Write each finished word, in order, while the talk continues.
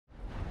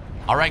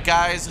Alright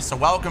guys, so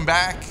welcome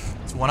back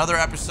to another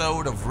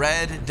episode of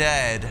Red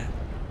Dead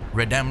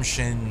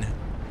Redemption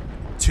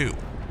 2.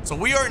 So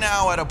we are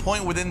now at a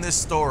point within this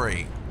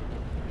story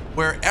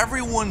where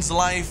everyone's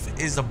life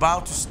is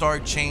about to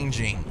start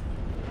changing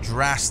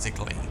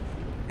drastically.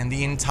 And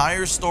the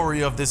entire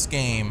story of this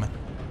game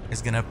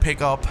is gonna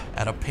pick up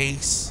at a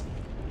pace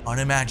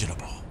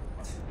unimaginable.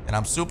 And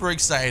I'm super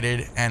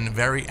excited and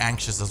very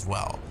anxious as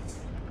well.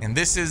 And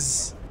this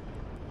is,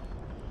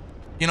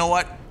 you know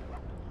what?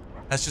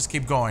 Let's just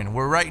keep going.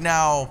 We're right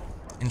now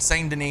in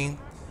Saint Denis.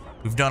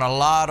 We've done a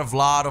lot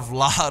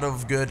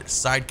of good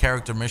side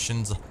character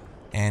missions.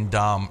 And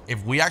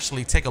if we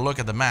actually take a look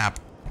at the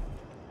map,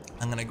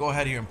 I'm gonna go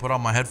ahead here and put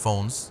on my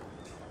headphones.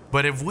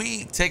 But if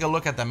we take a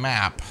look at the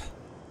map,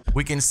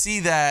 we can see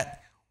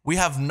that we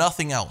have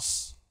nothing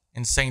else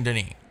in Saint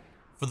Denis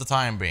for the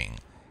time being.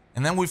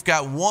 And then we've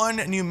got one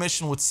new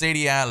mission with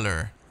Sadie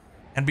Adler.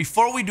 And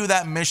before we do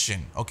that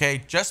mission,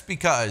 okay, just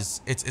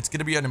because it's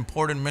gonna be an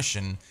important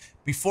mission,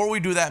 before we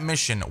do that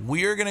mission,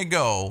 we're gonna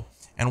go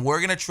and we're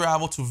gonna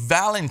travel to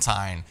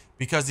Valentine,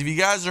 because if you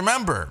guys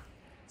remember,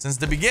 since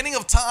the beginning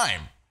of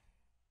time,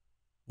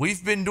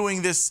 we've been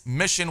doing this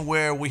mission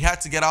where we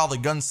had to get all the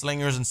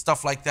gunslingers and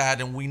stuff like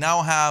that, and we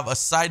now have a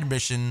side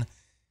mission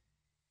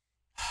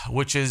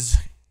which is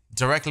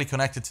directly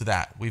connected to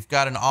that. We've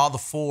gotten all the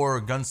 4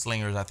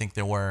 gunslingers, I think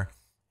there were,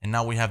 and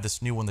now we have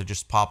this new one that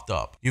just popped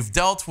up. You've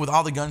dealt with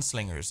all the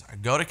gunslingers.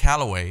 Go to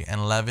Callaway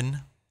and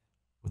Levin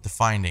with the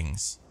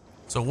findings.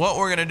 So what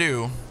we're gonna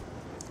do,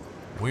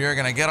 we are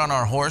gonna get on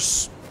our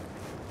horse.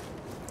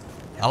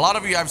 A lot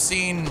of you I've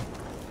seen,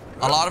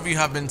 a lot of you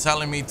have been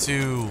telling me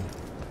to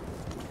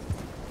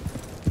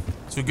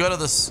go to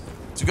the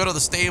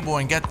stable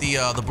and get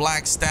the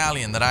black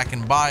stallion, that I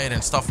can buy it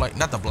and stuff like,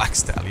 not the black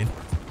stallion,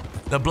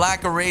 the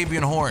black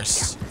Arabian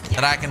horse,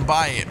 that I can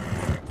buy it.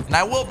 And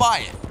I will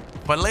buy it,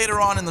 but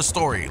later on in the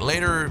story,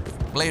 later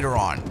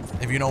on,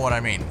 if you know what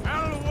I mean.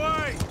 Out of the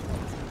way.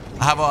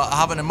 I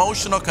have an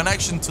emotional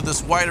connection to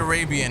this white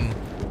Arabian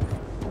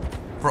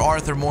for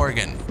Arthur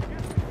Morgan.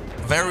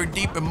 Very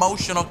deep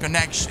emotional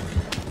connection.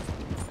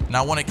 And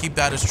I want to keep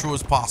that as true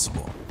as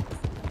possible.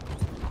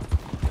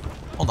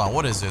 Hold on,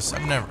 what is this?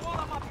 I've never...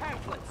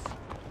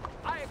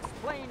 I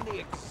explain the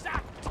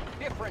exact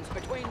difference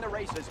between the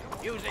races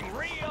using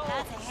real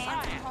That's a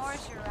handsome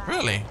horse you're riding.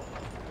 Really?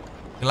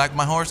 You like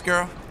my horse,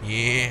 girl?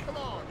 Yeah. Come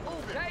on,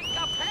 move it. Take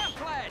the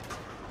pamphlet.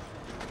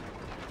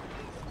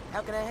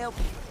 How can I help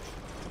you?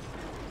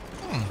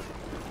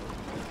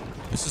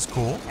 This is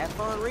cool. Have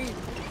fun reading.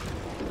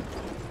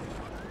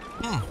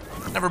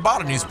 Never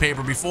bought a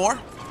newspaper before.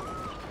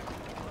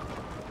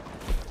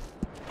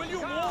 Will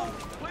you move,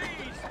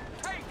 please?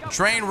 Take a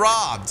Train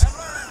robbed. and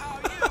learn how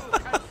you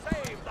can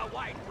save the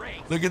white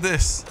race. Look at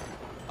this.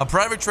 A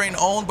private train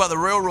owned by the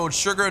railroad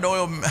sugar and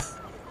oil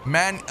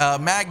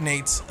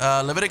magnates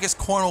Leviticus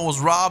Cornwall was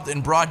robbed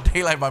in broad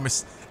daylight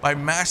by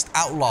masked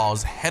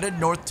outlaws headed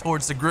north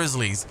towards the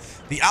Grizzlies.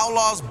 The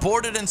outlaws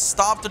boarded and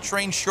stopped the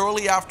train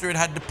shortly after it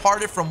had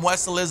departed from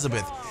West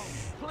Elizabeth.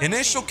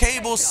 Initial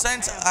cables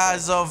sent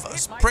as of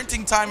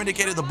printing time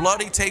indicated the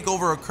bloody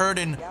takeover occurred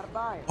in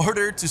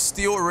order to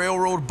steal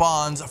railroad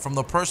bonds from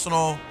the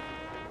personal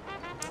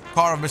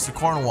car of Mr.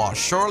 Cornwall.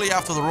 Shortly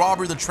after the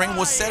robbery, the train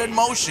was set in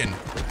motion.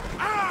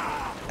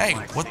 Hey,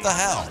 what the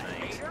hell?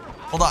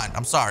 Hold on,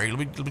 I'm sorry.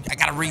 I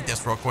gotta read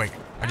this real quick.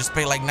 I just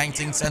paid like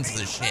 19 cents for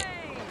this shit.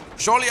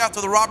 Shortly after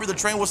the robbery, the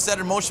train was set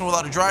in motion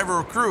without a driver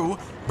or crew,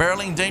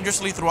 barreling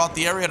dangerously throughout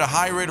the area at a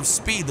high rate of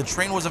speed. The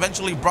train was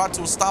eventually brought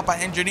to a stop by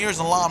engineers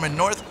and lawmen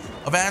north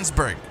of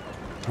Ansburg,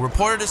 who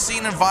reported a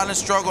scene of violent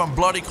struggle and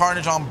bloody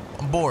carnage on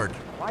board.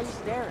 Why are you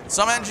staring?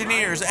 Some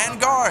engineers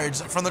and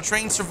guards from the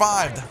train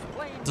survived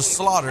the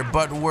slaughter,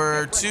 but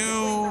were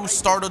too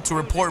startled to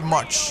report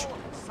much.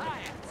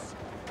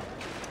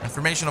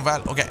 Information of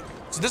that. Okay,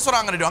 so this is what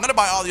I'm gonna do. I'm gonna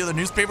buy all the other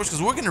newspapers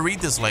because we're gonna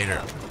read this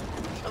later.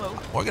 Hello.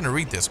 We're gonna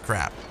read this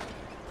crap.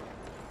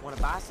 Want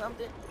to buy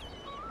something?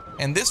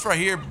 And this right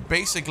here,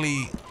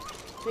 basically,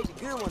 Pick a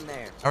good one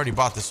there. I already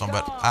bought this one,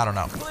 but I don't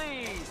know.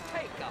 Please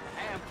take the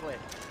pamphlet.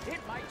 It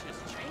might just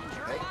change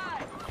your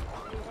life.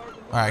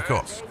 All right,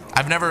 cool.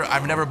 I've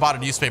never bought a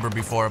newspaper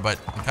before, but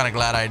I'm kind of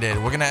glad I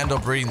did. We're gonna end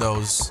up reading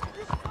those,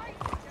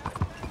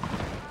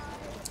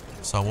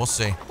 so we'll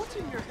see. What's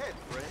in your head,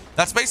 Fred?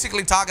 That's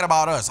basically talking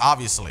about us,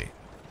 obviously.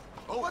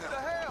 Oh, what the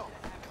hell?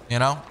 You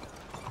know,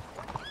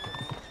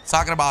 it's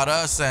talking about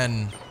us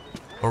and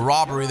a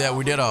robbery that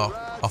we did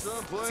a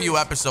few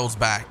episodes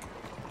back.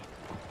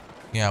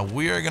 Yeah,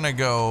 we are gonna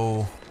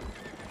go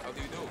How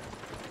do you do?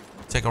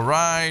 take a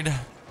ride.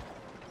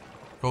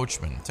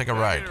 Coachman, take a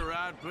ride. Get a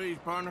ride, please,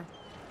 partner.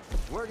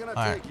 Where can I All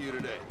right. take you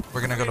today?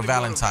 We're gonna go to Need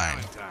Valentine.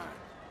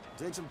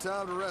 Take some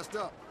time to rest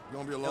up. It's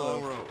gonna be a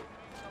long road.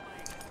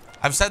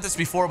 I've said this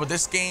before, but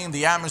this game,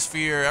 the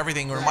atmosphere,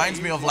 everything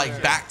reminds me of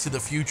like Back to the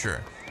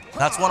Future.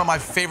 That's one of my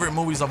favorite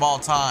movies of all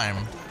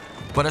time.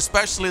 But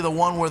especially the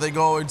one where they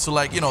go into,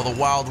 like, you know, the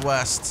Wild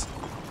West.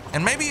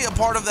 And maybe a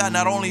part of that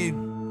not only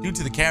due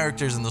to the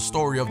characters and the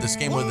story of this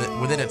game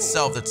within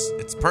itself,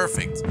 it's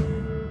perfect.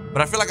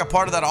 But I feel like a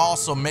part of that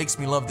also makes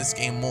me love this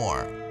game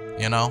more,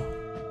 you know?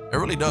 It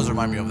really does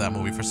remind me of that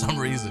movie for some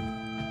reason.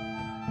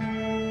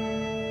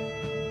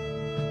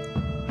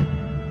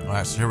 All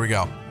right, so here we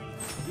go.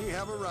 We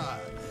have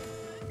arrived.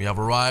 We have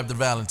arrived at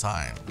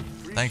Valentine.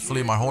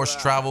 Thankfully, my horse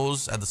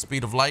travels at the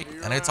speed of light,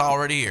 and it's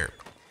already here.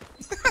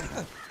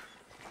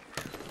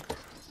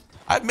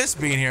 I miss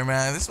being here,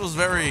 man. This was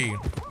very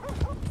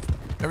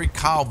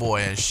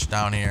cowboyish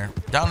down here.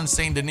 Down in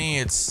Saint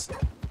Denis,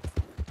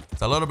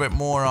 it's a little bit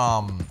more,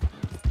 I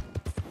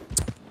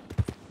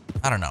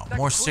don't know,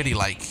 more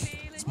city-like.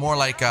 It's more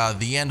like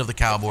the end of the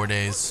cowboy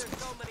days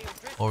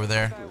over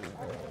there.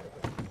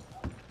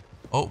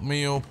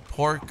 Oatmeal,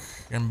 pork,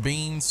 and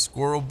beans,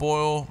 squirrel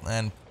boil,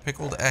 and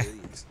pickled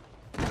eggs.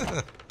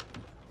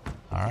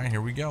 All right,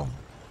 here we go.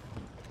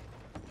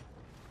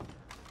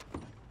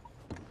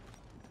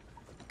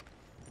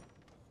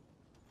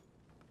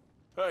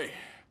 Hey,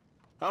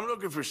 I'm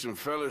looking for some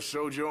fellas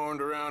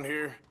sojourned around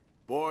here.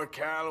 Boy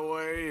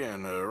Calloway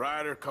and a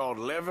rider called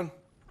Levin.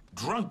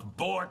 Drunk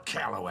boy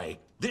Calloway.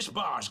 This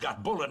bar's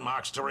got bullet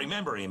marks to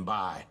remember him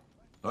by.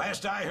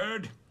 Last I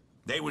heard,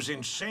 they was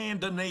in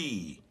Saint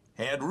Denis.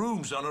 Had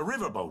rooms on a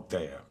riverboat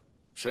there.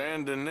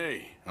 Saint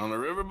Denis. On the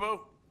riverboat?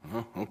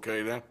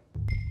 Okay then.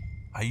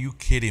 Are you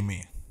kidding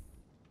me?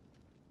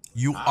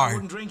 You I are.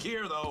 wouldn't drink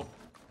here though.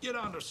 Get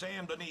on to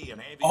Saint Denis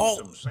and have you Oh,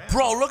 some salad.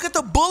 bro, look at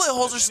the bullet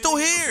holes. They're still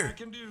Anything here. I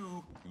can do,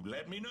 you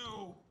let me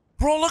know.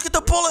 Bro, look at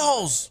the bullet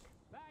holes.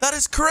 That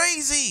is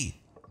crazy.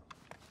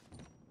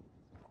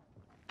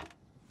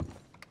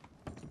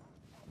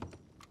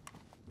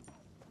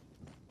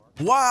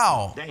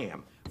 Wow.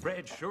 Damn,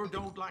 Fred sure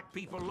don't like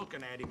people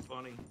looking at him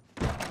funny.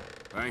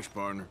 Thanks,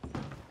 partner.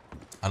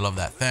 I love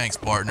that. Thanks,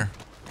 partner.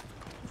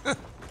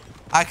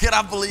 I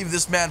cannot believe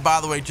this man, by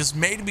the way, just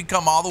made me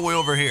come all the way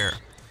over here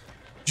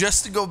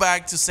just to go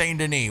back to Saint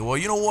Denis. Well,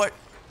 you know what?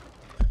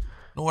 You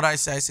know what I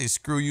say? I say,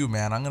 screw you,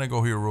 man. I'm going to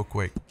go here real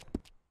quick.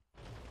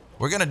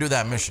 We're going to do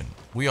that mission.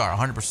 We are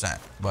 100%.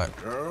 But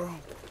Girl.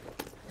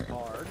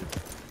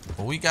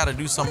 we got to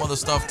do some other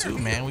stuff too,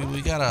 man.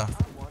 We got to...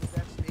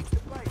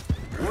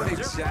 What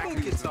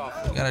exactly is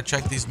off? We gotta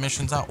check these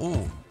missions out.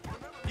 Ooh.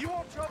 You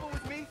want trouble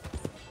with me?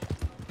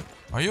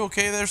 Are you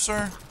okay there,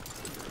 sir?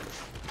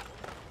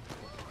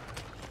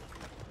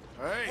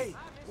 Hey.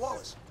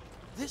 Wallace,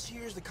 this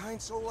here's the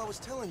kind soul I was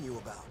telling you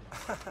about.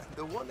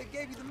 The one that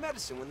gave you the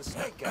medicine when the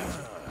snake got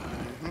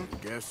you.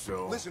 Guess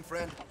so. Listen,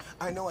 friend,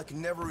 I know I can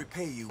never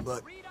repay you,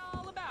 but Read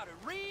all about it.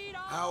 Read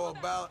all how about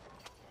about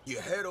you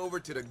head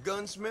over to the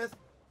gunsmith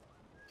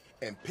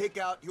and pick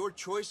out your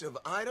choice of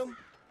item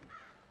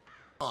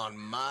on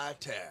my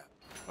tab?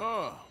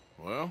 Oh,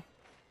 well,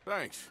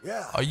 thanks.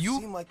 Yeah, Are you-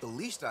 seemed like the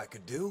least I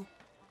could do,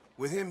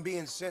 with him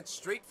being sent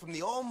straight from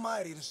the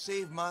Almighty to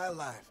save my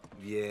life.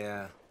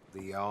 Yeah,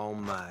 the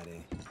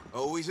Almighty.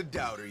 Always a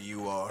doubter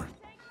you are.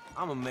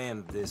 I'm a man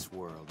of this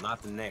world,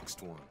 not the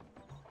next one.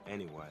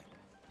 Anyway.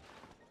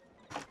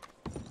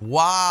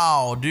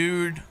 Wow,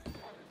 dude.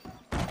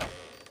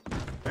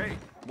 Hey,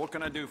 What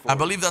can I do for I you?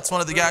 believe that's one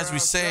of the guys we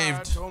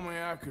Outside saved. told me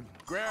I could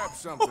grab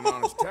something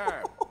on his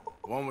tab.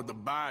 One with the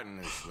bite in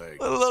his leg.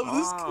 I love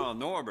this. Ah,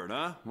 Norbert,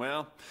 huh?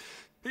 Well,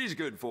 he's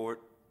good for it.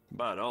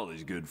 About all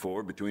he's good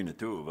for between the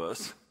two of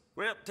us.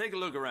 Well, take a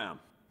look around.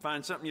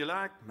 Find something you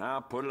like,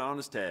 I'll put it on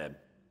his tab.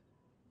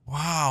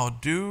 Wow,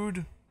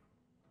 dude.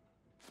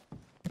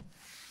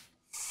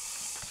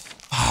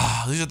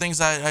 These are things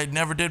I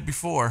never did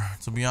before,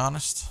 to be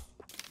honest.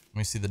 Let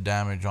me see the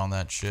damage on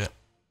that shit.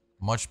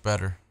 Much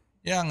better.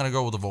 Yeah, I'm gonna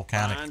go with the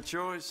volcanic. Fine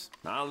choice.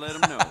 I'll let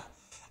him know.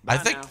 I Bye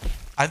think now.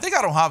 I think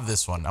I don't have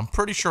this one. I'm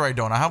pretty sure I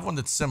don't. I have one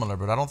that's similar,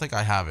 but I don't think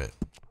I have it.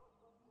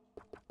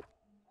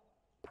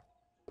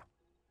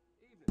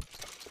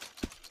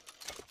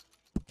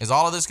 Is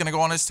all of this gonna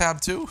go on his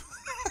tab too?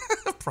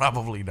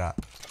 Probably not.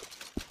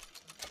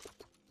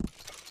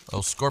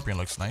 Oh, scorpion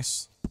looks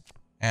nice.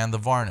 And the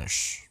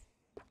varnish.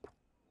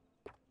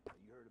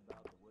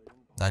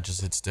 That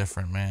just hits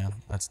different, man.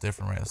 That's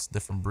different, right? That's a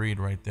different breed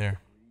right there.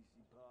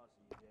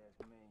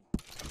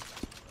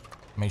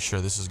 Make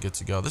sure this is good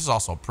to go. This is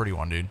also a pretty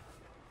one, dude.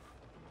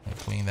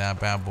 Clean that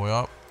bad boy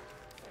up.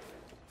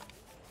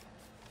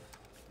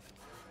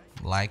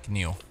 Like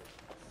new.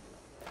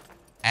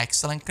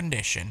 Excellent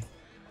condition.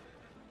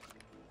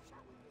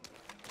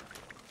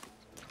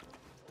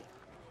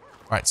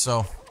 Alright,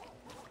 so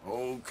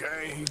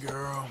Okay,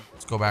 girl.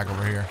 let's go back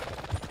over here.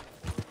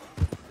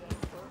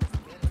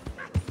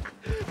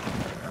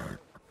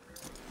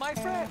 My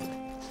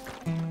friend,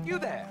 you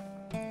there?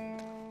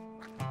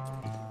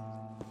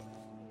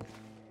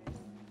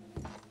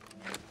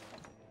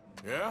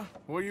 Yeah?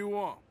 What do you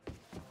want?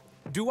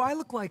 Do I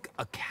look like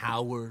a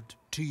coward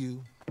to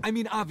you? I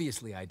mean,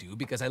 obviously I do,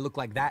 because I look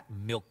like that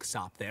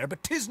milksop there,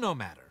 but 'tis no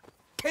matter.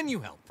 Can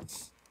you help?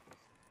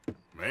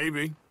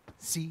 Maybe.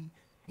 See,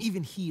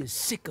 even he is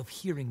sick of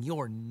hearing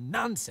your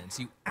nonsense,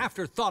 you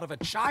afterthought of a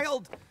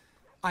child.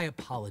 I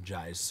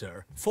apologize,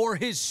 sir, for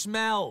his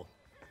smell.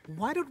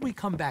 Why don't we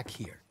come back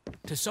here?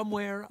 To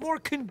somewhere more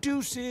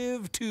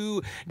conducive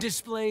to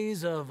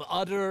displays of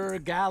utter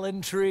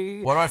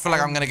gallantry. Why do I feel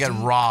like I'm gonna get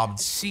robbed?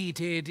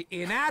 Seated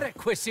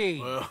inadequacy.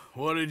 Well,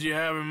 what did you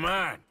have in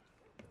mind?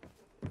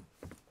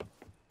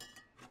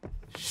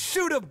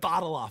 Shoot a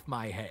bottle off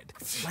my head,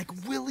 like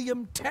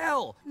William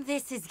Tell.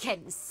 This is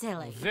getting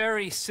silly.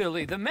 Very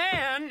silly. The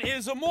man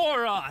is a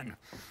moron.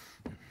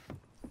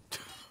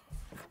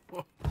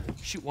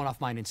 Shoot one off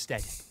mine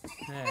instead.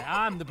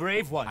 I'm the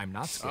brave one. I'm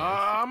not scared.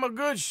 I'm a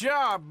good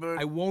shot, but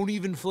I won't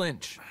even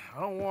flinch. I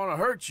don't want to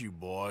hurt you,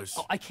 boys.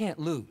 Oh, I can't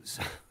lose.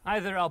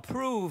 Either I'll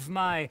prove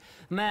my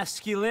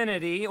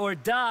masculinity or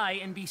die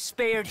and be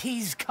spared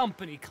his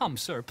company. Come,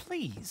 sir,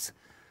 please.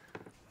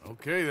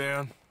 Okay,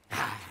 then.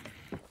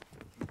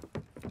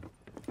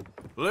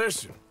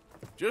 Listen,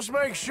 just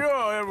make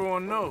sure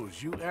everyone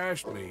knows you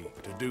asked me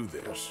to do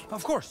this.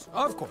 Of course,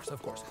 of course,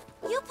 of course.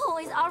 You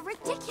boys are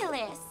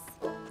ridiculous.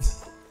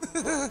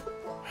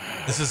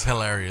 This is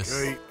hilarious.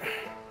 Okay.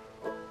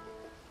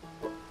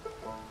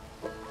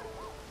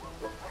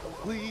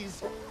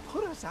 Please,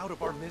 put us out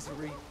of our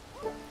misery.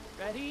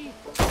 Ready?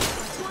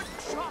 Good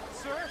shot,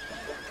 sir.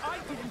 I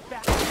didn't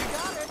back. You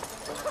got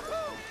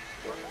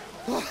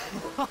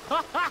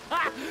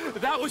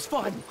it. That was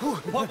fun.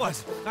 What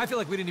was? I feel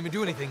like we didn't even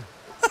do anything.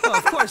 Well,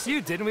 of course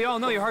you didn't. We all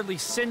know you're hardly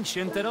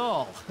sentient at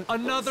all.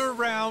 Another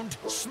round,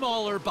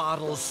 smaller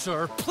bottles,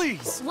 sir,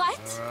 please.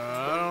 What?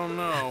 I don't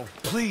know.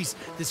 Please,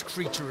 this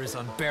creature is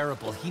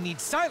unbearable. He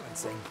needs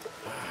silencing.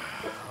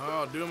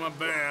 I'll do my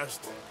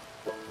best.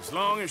 As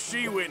long as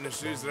she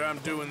witnesses that I'm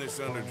doing this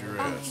under Oh,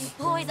 duress.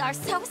 you boys are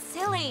so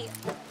silly.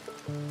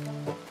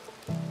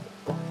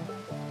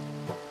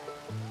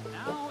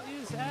 Now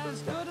is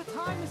as good a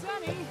time as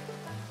any.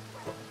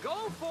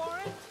 Go for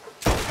it.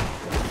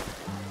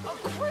 Of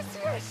course,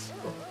 yes.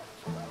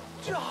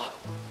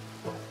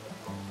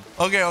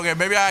 Okay,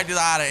 maybe I just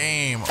out of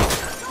aim.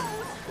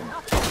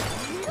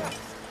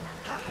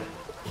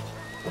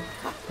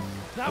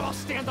 Now I'll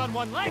stand on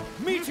one leg.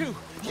 Me too.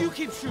 You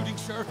keep shooting,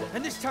 sir,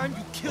 and this time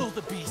you kill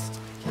the beast.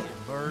 He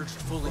emerged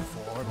fully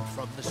formed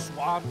from the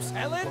swamps,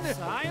 Helen.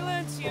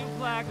 Silence, you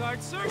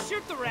blackguard. Sir,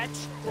 shoot the wretch.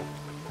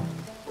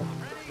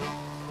 Ready?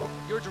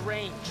 You're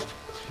deranged.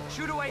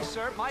 Shoot away,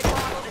 sir. My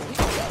bottle is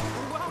here.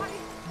 Why?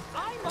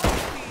 I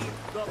must be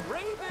the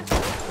bravest.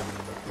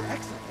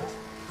 Excellent.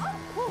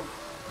 Oh,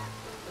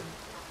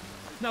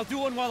 now do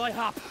one while I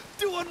hop.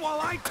 Do one while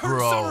I turn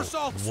Bro,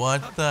 somersaults.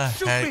 what the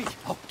Shoot heck? me.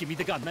 Oh, give me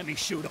the gun. Let me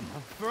shoot him.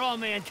 For all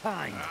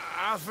mankind.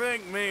 I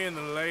think me and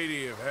the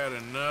lady have had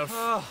enough.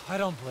 Oh, I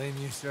don't blame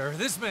you, sir.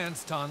 This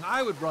man's tongue,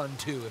 I would run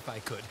too if I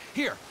could.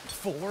 Here,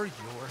 for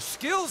your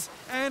skills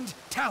and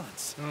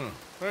talents.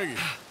 Thank you.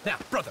 Now,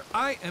 brother,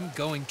 I am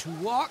going to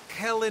walk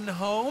Helen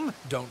home.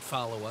 Don't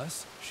follow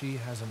us. She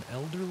has an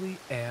elderly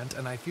aunt,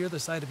 and I fear the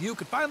sight of you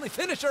could finally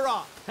finish her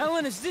off.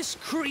 Helen, is this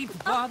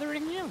creep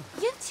bothering you?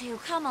 You two,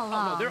 come along.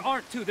 Oh, no, there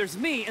aren't two. There's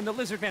me and the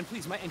lizard man.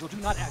 Please, my angel, do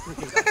not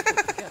aggregate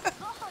us.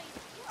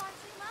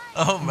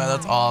 Oh man,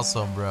 that's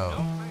awesome, bro.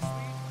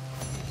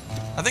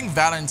 I think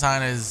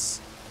Valentine is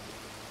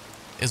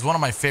one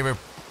of my favorite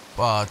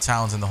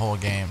towns in the whole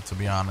game, to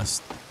be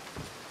honest.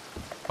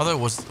 Although,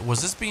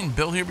 was this being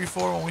built here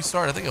before when we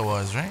started? I think it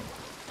was, right?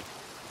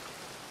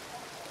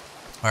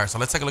 All right, so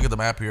let's take a look at the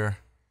map here.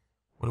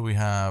 What do we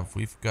have?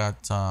 We've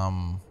got I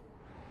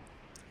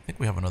think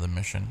we have another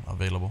mission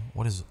available.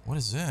 What is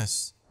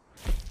this?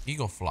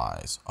 Eagle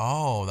flies.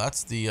 Oh,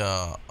 that's the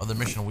other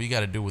mission we got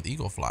to do with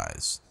eagle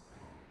flies.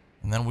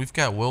 And then we've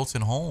got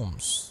Wilton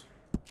Holmes.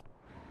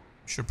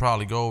 Should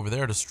probably go over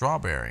there to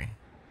Strawberry.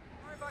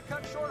 Sorry if I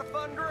cut short a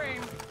fun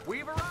dream.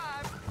 We've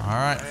arrived. All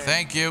right,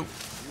 thank you.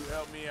 You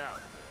help me out.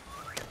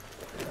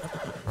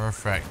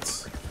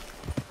 Perfect.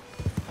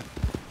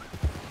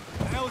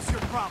 What the hell is your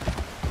problem?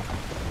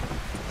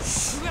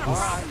 You got a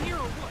problem here or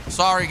what?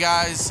 Sorry,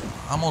 guys.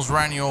 Almost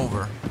ran you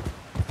over.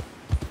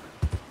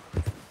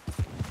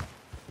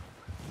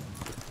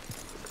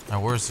 Now,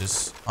 where's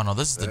this? Oh, no,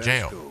 this is the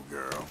jail. Let's go,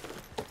 girl.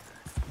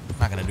 I'm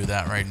not going to do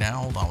that right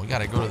now. Hold on. We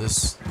got to go to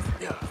this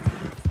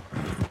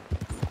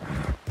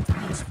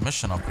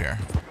mission up here.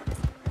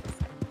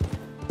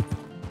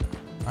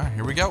 All right,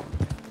 here we go.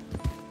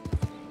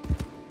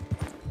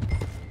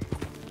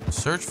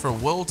 Search for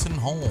Wilton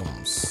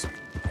Holmes.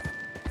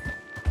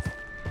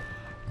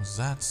 Is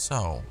that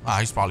so? Ah,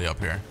 he's probably up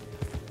here.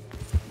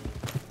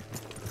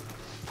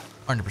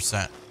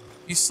 100%.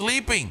 He's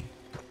sleeping.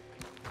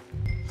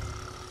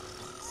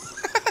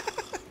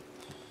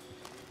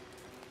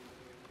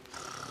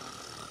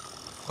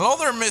 Hello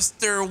there,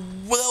 Mr.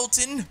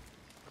 Wilton.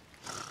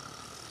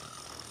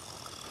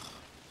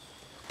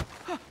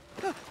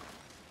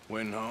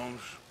 Win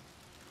Holmes.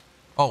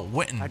 Oh,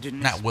 Winton, I didn't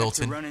not expect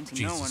Wilton. to run into no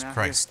Jesus one out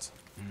Christ.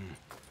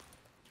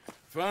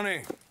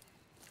 Funny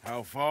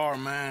how far a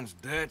man's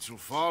debts will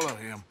follow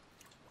him.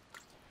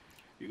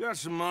 You got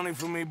some money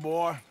for me,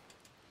 boy?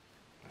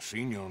 I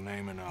seen your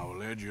name in our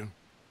ledger.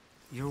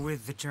 You're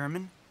with the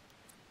German?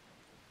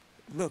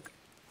 Look,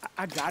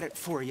 I got it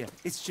for you.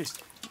 It's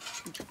just,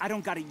 I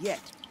don't got it yet.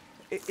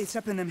 It's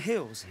up in them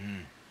hills.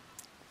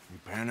 You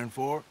panning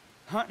for it?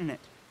 Hunting it.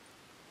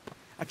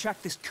 I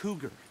tracked this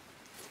Cougar.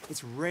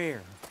 It's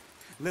rare.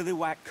 Lily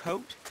white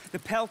coat, the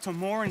pelt to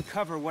more and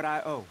cover what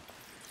I owe.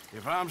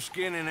 If I'm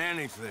skinning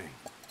anything,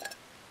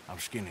 I'm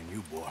skinning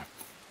you, boy.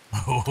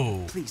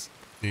 Oh, please.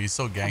 Dude, he's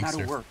so gangster. I'm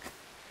out of work.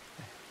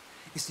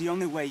 It's the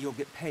only way you'll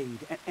get paid,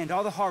 and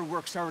all the hard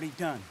work's already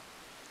done.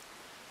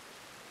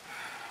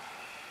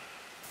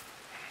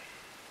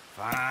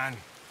 Fine.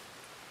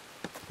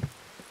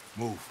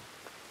 Move.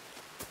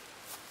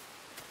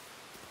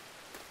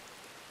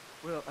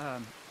 Well,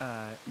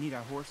 need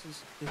our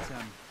horses? It's,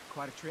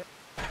 quite a trip.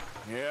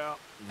 Yeah.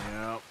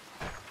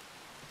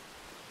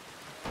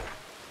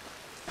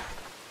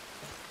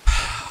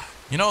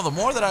 You know, the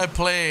more that I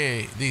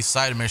play these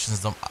side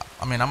missions,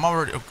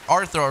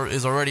 Arthur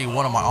is already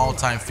one of my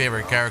all-time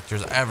favorite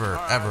characters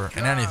ever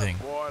in anything.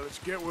 Boy, let's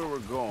get where we're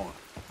going.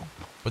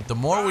 But the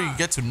more we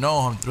get to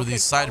know him through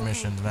these side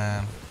missions,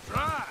 man.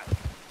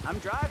 Drive. I'm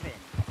driving.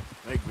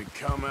 Make me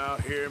come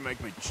out here,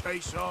 make me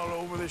chase all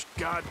over this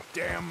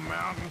goddamn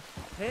mountain.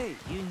 Hey,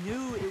 you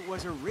knew it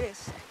was a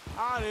risk.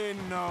 I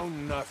didn't know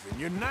nothing.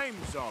 Your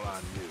name's all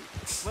I knew.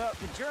 Well,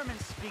 the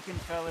German-speaking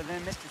fella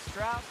then, Mr.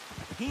 Strauss,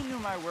 he knew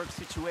my work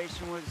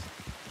situation was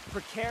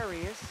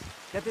precarious,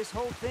 that this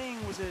whole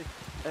thing was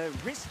a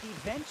risky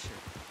venture.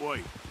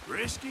 Wait,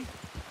 risky?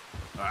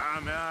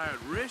 Am I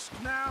at risk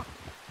now?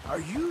 Are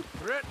you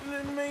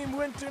threatening me,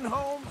 Winton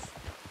Holmes?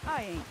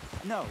 I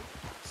ain't. No,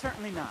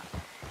 certainly not.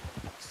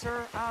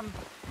 Sir,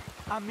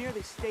 I'm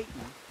merely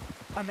stating,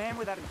 a man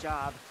without a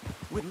job,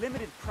 with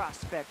limited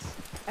prospects,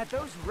 at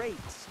those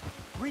rates,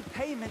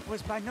 repayment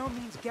was by no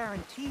means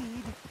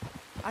guaranteed.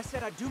 I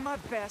said I'd do my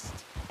best,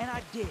 and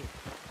I did.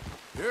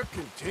 You're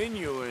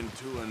continuing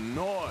to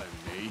annoy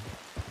me.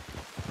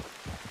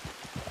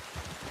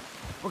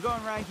 We're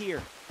going right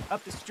here,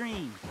 up the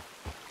stream.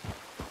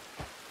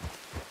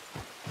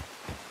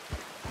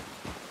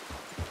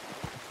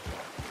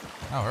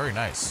 Oh, very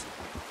nice.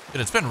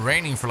 Dude, it's been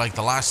raining for like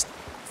the last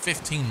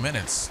 15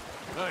 minutes.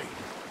 Hey,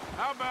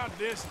 how about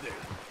this then?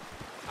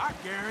 I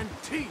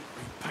guarantee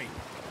repayment.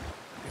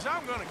 Because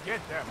I'm going to get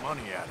that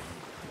money out of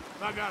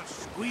you. I got to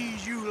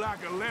squeeze you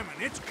like a lemon.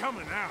 It's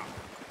coming out.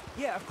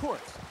 Yeah, of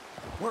course.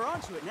 We're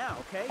onto it now,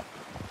 okay?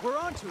 We're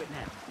onto it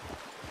now.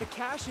 The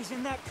cash is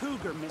in that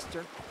Cougar,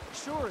 mister.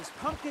 Sure as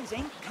pumpkins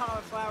ain't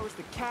cauliflowers,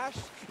 the cash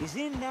is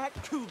in that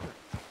Cougar.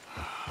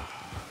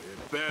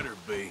 It better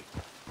be.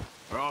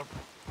 Or I'll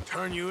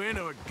turn you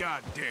into a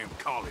goddamn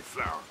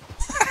cauliflower.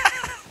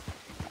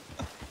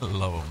 I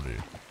love him,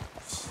 dude.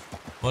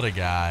 What a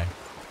guy.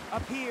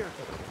 Up here.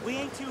 We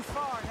ain't too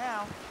far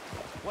now.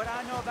 What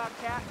I know about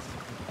cats,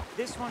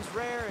 this one's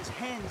rare as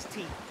hen's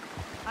teeth.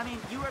 I mean,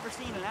 you ever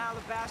seen an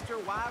alabaster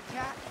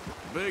wildcat?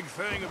 Big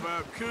thing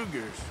about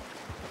cougars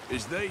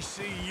is they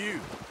see you,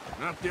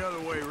 not the other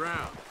way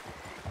around.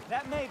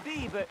 That may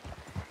be, but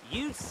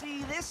you'd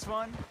see this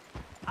one.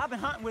 I've been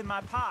hunting with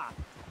my pa.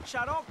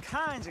 Shot all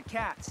kinds of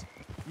cats.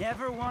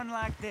 Never one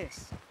like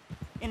this.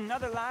 In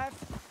another life,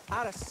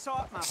 I'd have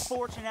sought my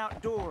fortune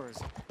outdoors,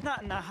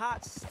 not in the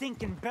hot,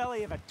 stinking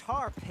belly of a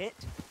tar pit.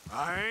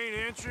 I ain't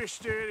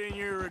interested in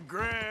your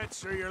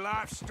regrets or your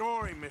life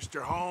story,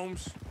 Mr.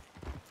 Holmes.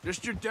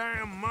 Just your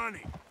damn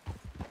money.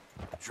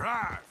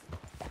 Drive.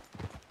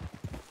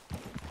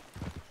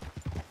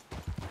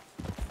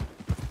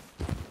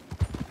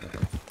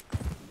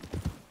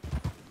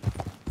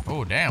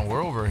 Oh, damn,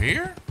 we're over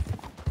here?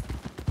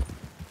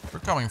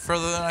 We're coming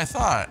further than I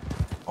thought.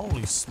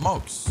 Holy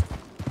smokes.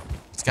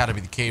 It's got to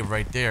be the cave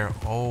right there.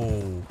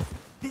 Oh.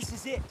 This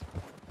is it.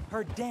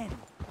 Her den.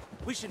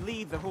 We should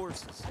leave the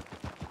horses.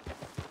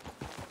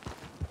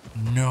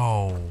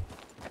 No.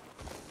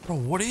 Bro,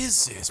 what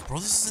is this, bro?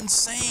 This is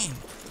insane.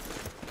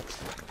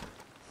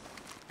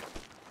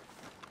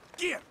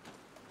 Get.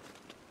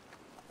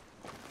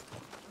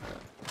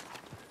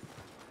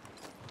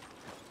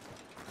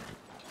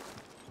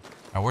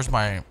 Now, where's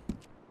my...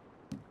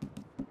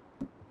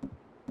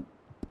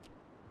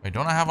 Wait,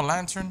 don't I have a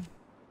lantern?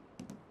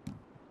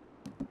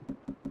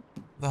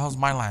 Where the hell's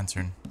my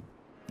lantern?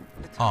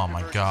 Oh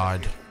my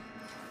god.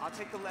 I'll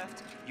take the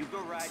left, you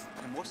go right,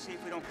 and we'll see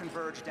if we don't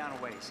converge down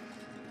a ways.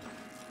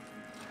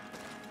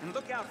 And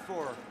look out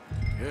for her.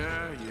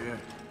 Yeah.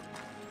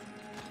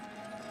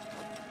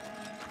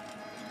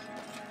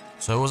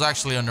 So it was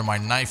actually under my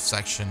knife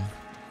section.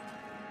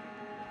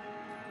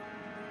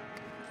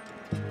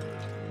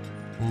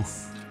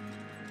 Oof.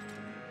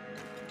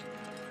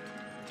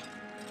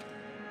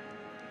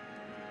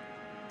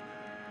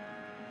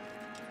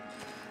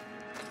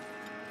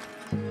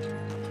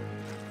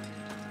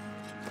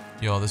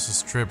 Yo, this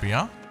is trippy,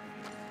 huh?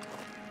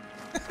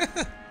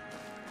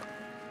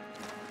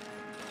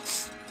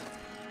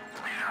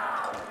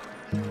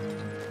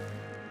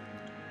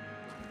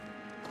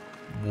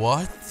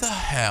 What the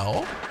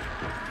hell?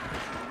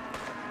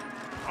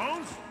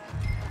 Holmes?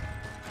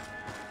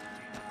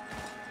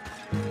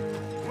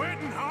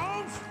 Winton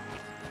Holmes?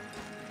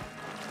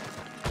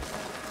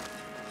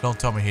 Don't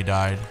tell me he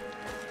died.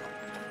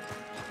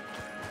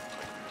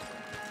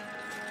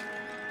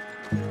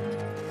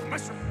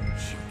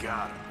 She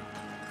got him.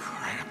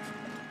 Crap.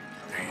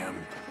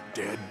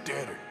 Damn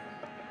deader.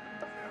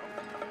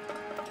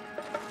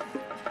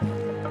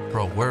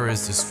 Bro, where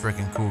is this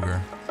freaking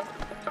cougar?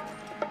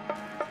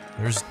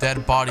 There's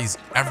dead bodies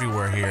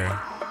everywhere here.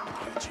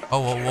 Oh,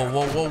 whoa, whoa,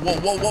 whoa, whoa, whoa,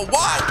 whoa, whoa,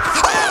 whoa!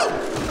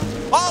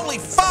 Oh! Holy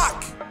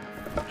fuck!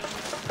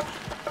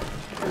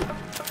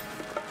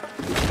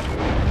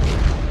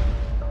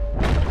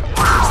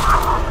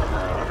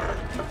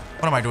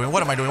 What am I doing?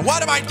 What am I doing?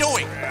 What am I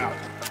doing?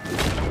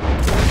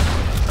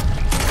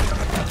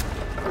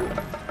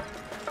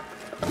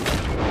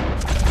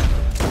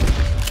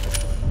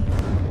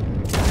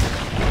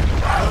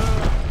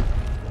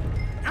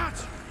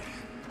 Gotcha.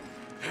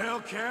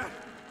 Hellcat.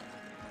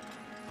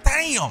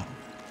 Damn.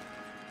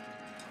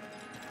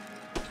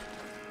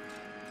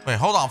 Wait,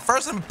 hold on.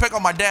 First, let me pick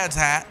up my dad's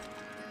hat.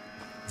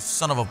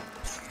 Son of a...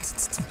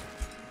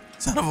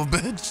 Son of a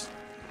bitch.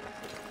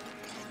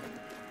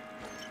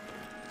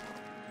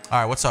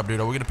 Alright, what's up, dude?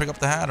 Are we gonna pick up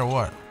the hat or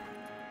what?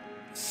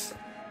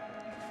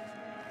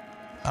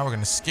 Now we're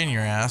gonna skin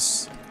your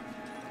ass.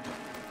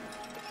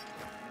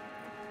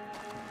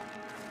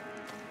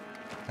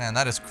 Man,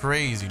 that is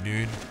crazy,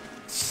 dude.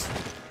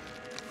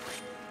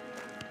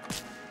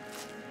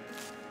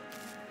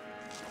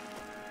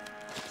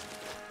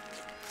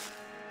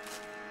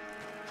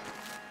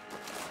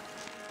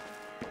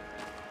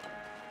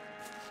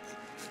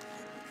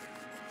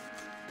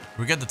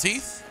 We get the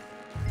teeth?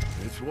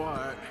 It's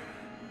white.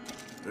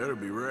 That'll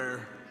be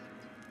rare.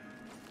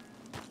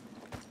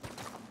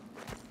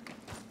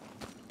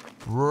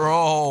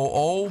 Bro,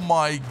 oh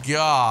my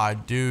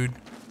god, dude.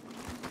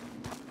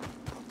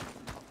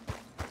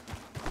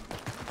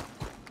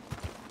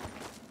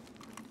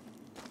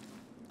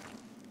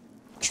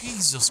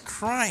 Jesus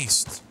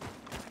Christ.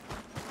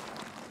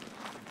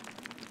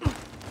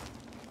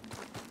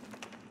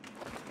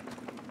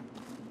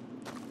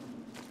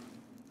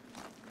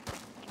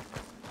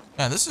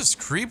 Man, this is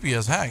creepy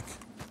as heck.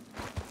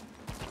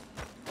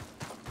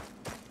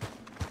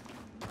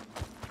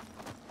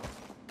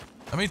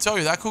 Let me tell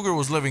you, that cougar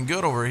was living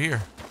good over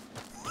here.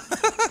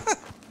 Hold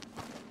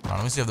on,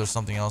 let me see if there's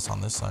something else on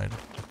this side.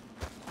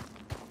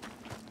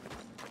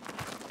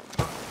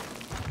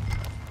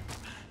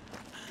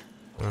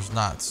 There's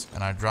not,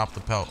 and I dropped the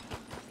pelt.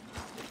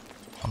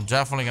 I'm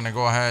definitely gonna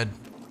go ahead.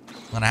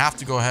 I'm gonna have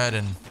to go ahead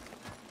and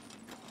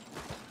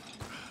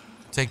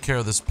take care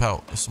of this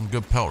pelt. There's some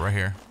good pelt right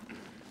here.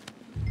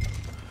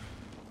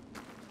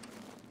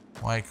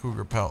 White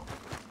cougar pelt.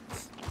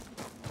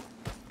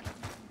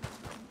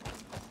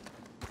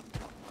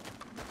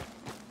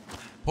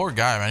 Poor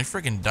guy, man. He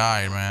freaking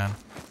died, man.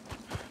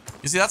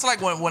 You see, that's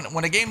like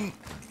when a game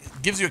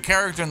gives you a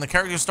character and the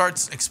character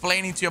starts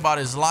explaining to you about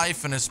his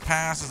life and his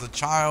past as a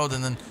child,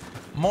 and then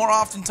more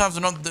oftentimes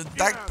than not,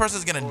 that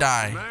person's gonna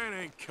die. Man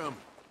ain't coming.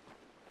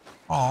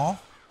 Aw.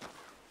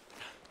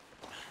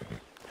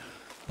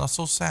 That's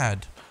so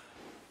sad.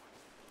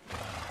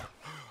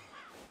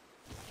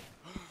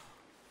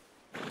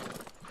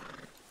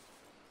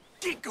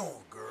 Get going,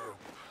 girl.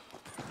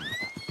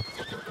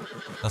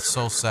 That's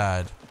so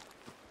sad.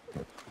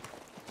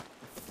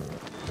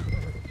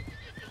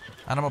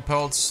 Animal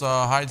pelts,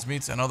 hides,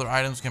 meats, and other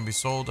items can be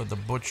sold at the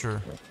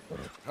butcher.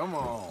 Come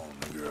on,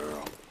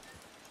 girl.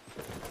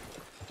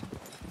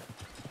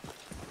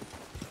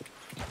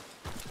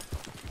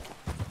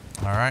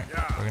 All right,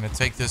 we're gonna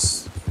take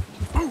this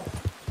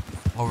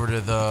over to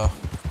the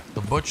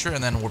butcher,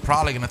 and then we're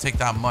probably gonna take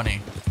that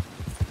money.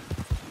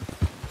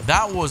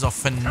 That was a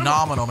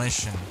phenomenal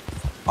mission.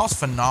 That was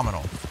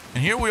phenomenal.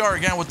 And here we are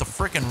again with the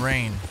freaking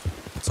rain.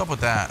 What's up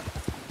with that?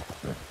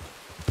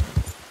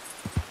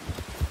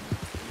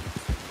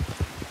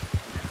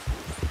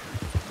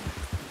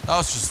 That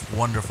was just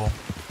wonderful.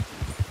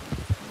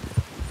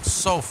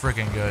 So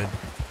freaking good.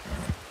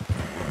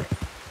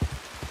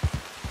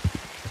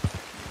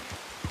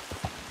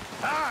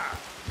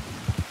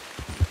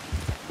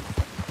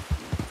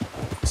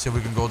 See if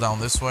we can go down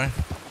this way.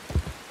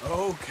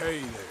 Okay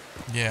there.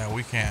 Yeah,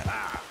 we can't.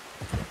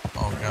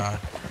 Oh god.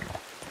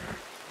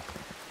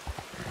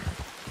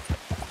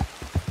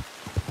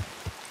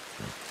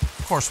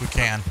 Of course we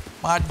can.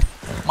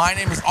 My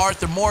name is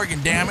Arthur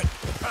Morgan, damn it.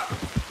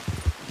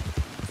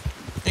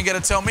 You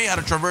gotta tell me how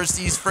to traverse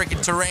these freaking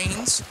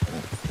terrains.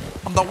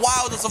 I'm the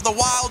wildest of the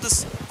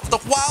wildest of the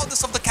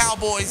wildest of the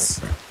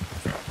cowboys.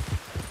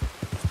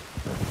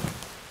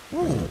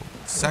 Ooh,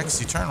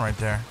 sexy turn right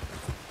there.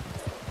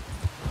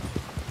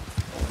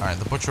 Alright,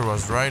 the butcher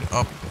was right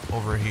up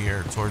over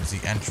here towards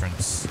the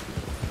entrance.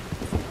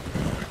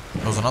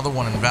 There was another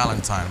one in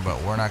Valentine,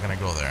 but we're not gonna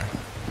go there.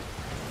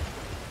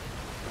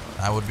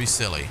 That would be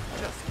silly.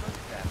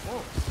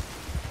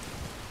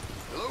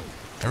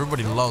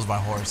 Everybody loves my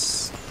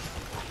horse.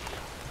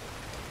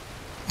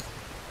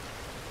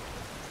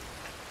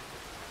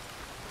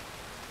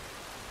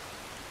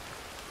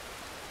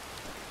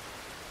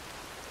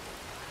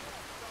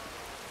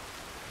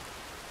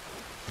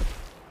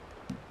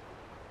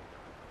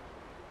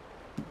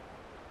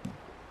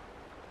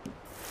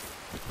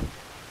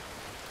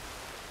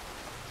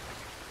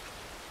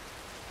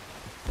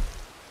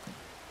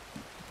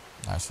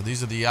 So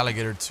these are the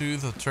alligator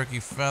tooth, the turkey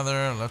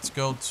feather. Let's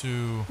go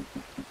to...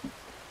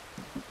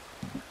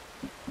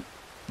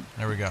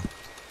 There we go.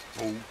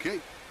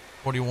 Okay.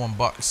 41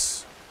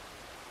 bucks.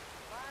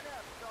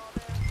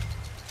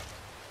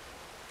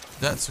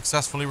 Debt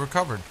successfully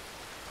recovered.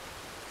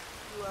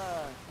 You,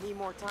 need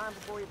more time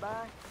before you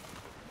buy?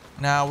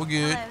 Nah, we're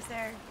good. Hello,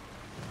 sir.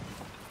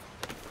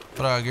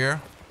 What up,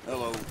 Gear?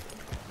 Hello.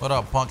 What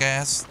up, punk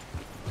ass?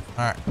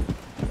 Alright.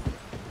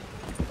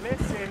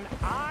 Listen,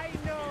 I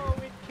know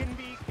it can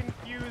be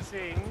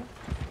confusing,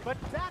 but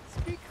that's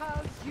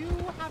because you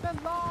have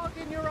a log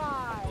in your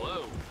eye.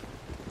 Hello.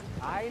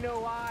 I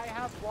know I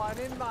have one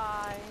in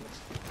mind.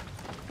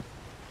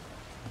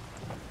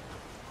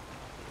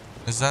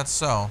 Is that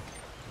so?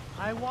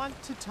 I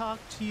want to talk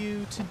to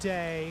you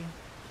today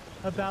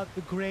about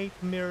the great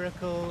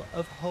miracle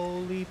of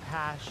holy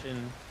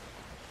passion.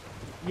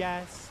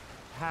 Yes,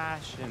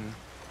 passion.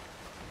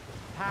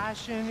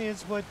 Passion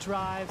is what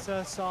drives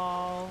us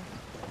all.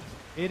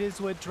 It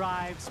is what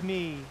drives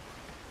me.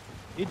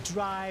 It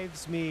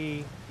drives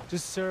me to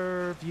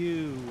serve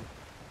you,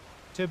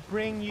 to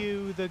bring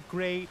you the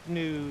great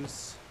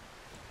news.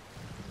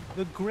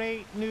 The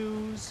great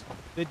news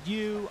that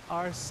you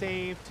are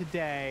saved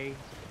today,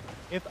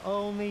 if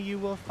only you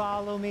will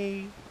follow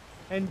me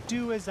and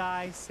do as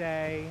I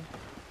say,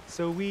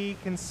 so we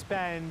can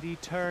spend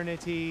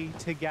eternity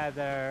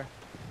together.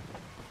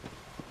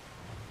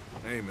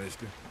 Hey,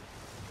 mister.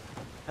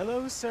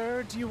 Hello,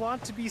 sir. Do you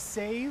want to be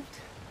saved?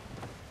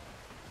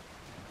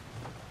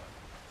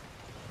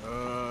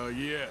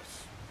 Yes.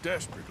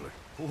 Desperately.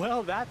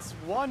 Well, that's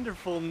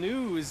wonderful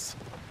news.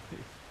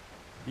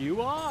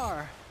 You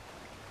are.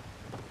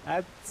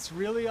 That's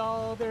really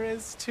all there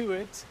is to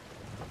it.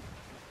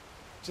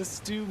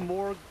 Just do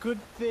more good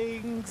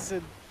things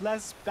and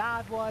less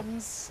bad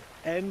ones,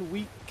 and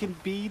we can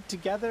be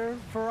together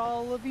for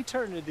all of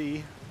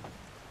eternity.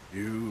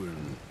 You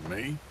and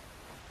me?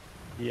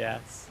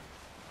 Yes.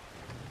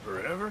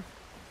 Forever?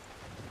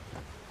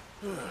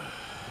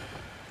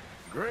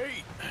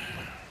 Great.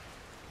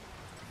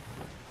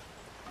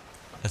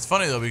 It's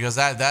funny though, because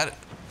that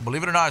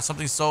believe it or not, it's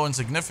something so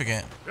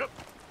insignificant. Yep.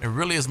 It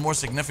really is more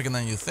significant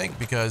than you think,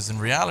 because in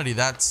reality,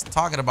 that's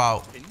talking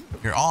about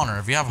your honor.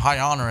 If you have high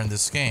honor in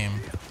this game,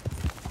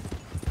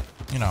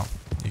 you know,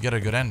 you get a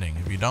good ending.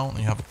 If you don't,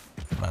 you have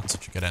not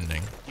such a good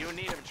ending. You in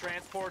need of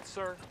transport,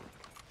 sir?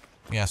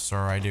 Yes, sir,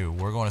 I do.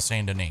 We're going to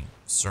Saint Denis,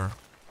 sir.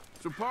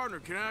 So, partner,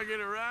 can I get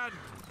a ride?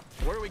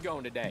 Where are we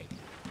going today?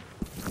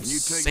 Can you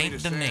take Saint me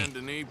to Denis. Saint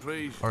Denis,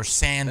 please? Or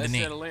Saint Let's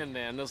Denis. settle in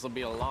then. This will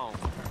be a long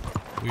one.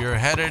 We are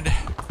headed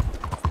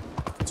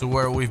to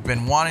where we've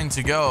been wanting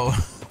to go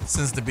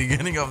since the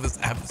beginning of this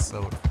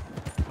episode.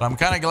 But I'm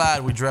kind of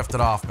glad we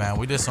drifted off, man.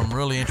 We did some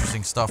really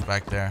interesting stuff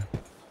back there.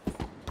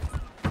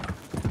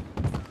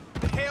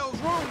 The hell's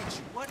wrong with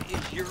you? What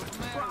is your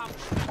problem?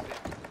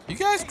 You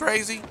guys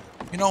crazy?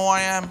 You know who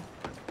I am?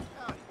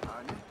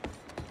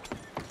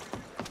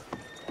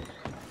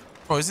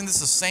 Bro, isn't this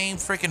the same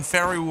freaking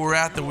ferry we were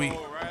at that we...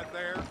 Right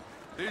there.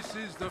 This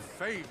is the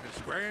famous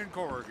Grand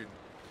Corrigan.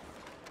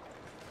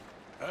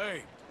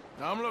 Hey,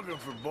 I'm looking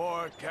for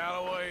Boy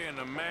Calloway and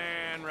the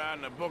man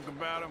writing a book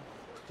about him.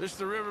 This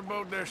the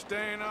riverboat they're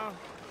staying on?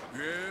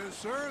 Yes,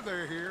 sir,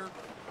 they're here.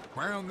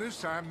 Around this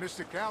time,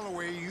 Mr.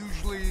 Calloway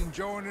usually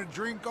enjoying a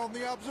drink on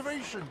the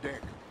observation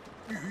deck.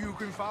 You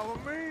can follow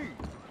me.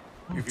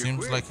 If you're Seems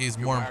quick, like he's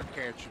you more... might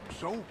catch him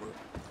sober.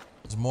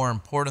 It's more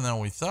important than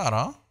we thought,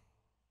 huh?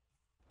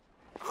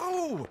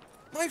 Oh,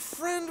 my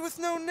friend with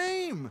no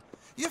name.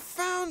 You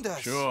found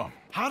us. Sure.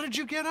 How did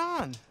you get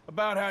on?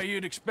 About how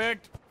you'd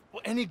expect.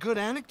 Well, any good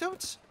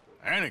anecdotes?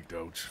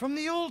 Anecdotes? From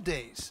the old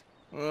days.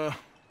 Well,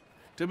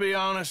 to be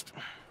honest,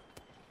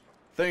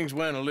 things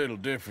went a little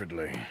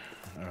differently.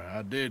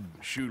 I did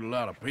shoot a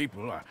lot of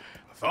people. I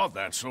thought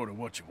that's sort of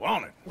what you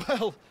wanted.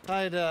 Well,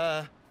 I'd,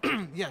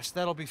 yes,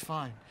 that'll be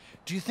fine.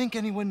 Do you think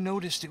anyone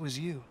noticed it was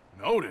you?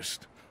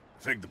 Noticed?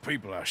 I think the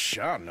people I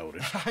shot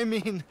noticed. I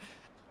mean,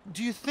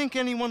 do you think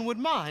anyone would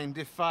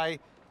mind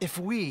if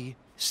we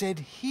said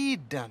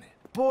he'd done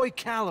it? Boy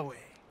Calloway.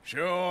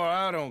 Sure,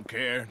 I don't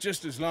care.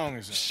 Just as long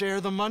as...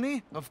 Share the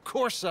money? Of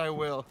course I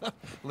will.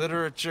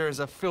 Literature is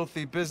a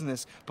filthy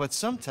business, but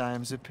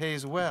sometimes it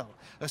pays well,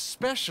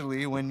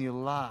 especially when you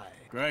lie.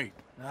 Great.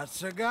 Not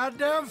so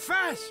goddamn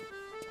fast.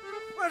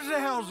 What the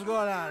hell's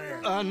going on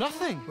here?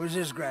 Nothing. Who's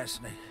this grass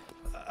snake?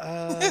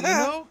 You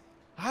know?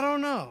 I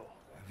don't know.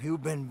 Have you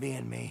been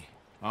being me?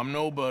 I'm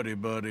nobody,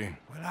 buddy.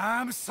 Well,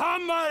 I'm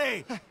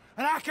somebody!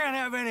 And I can't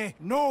have any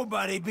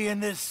nobody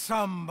being this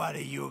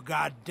somebody, you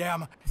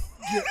goddamn...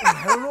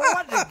 I don't know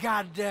what the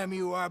goddamn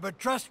you are, but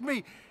trust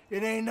me,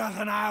 it ain't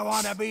nothing I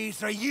want to be,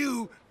 so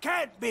you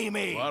can't be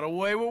me. What a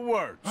way with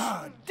words.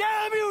 Oh,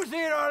 damn you,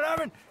 Theodore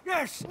Levin! You're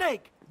a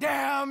snake!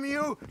 Damn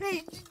you!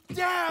 Hey,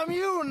 damn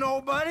you,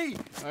 nobody!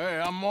 Hey,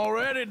 I'm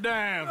already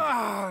damned.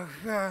 Oh,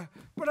 God.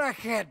 But I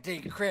can't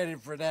take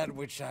credit for that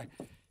which I...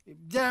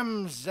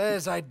 Them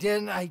says I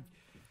didn't.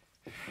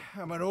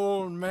 I'm an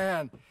old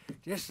man.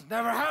 Just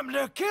never happened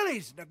to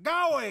Achilles, nor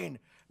Gawain,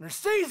 nor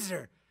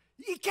Caesar.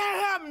 You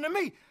can't happen to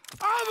me.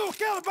 I'm gonna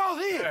kill them both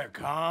here. Yeah,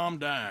 calm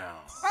down.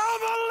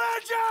 I'm a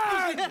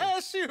legend!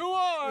 Yes, you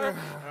are. All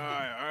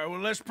right, well,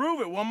 let's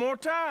prove it one more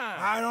time.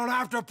 I don't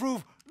have to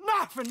prove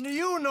nothing to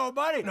you,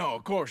 nobody. No,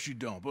 of course you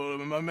don't,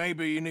 but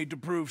maybe you need to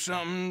prove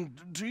something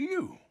to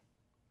you.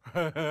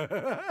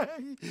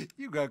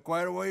 You got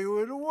quite a way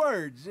with the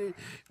words.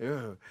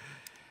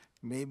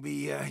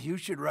 Maybe you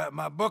should write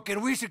my book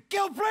and we should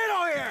kill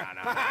Plato here.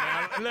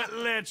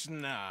 Let's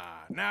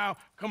not. Now,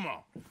 come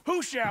on.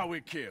 Who shall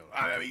we kill?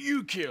 I mean,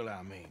 you kill,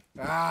 I mean.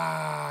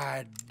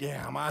 Ah,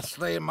 damn. I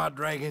slayed my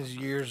dragons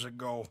years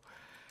ago.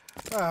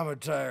 I'm a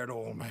tired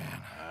old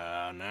man.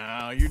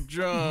 Now you're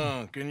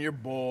drunk and you're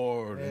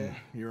bored and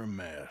you're a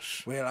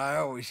mess. Well, I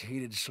always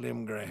hated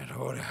Slim Grant.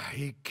 Oh,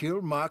 he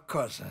killed my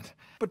cousin.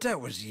 But that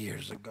was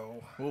years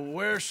ago. Well,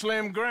 where's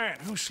Slim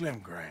Grant? Who's Slim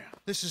Grant?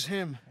 This is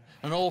him.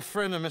 An old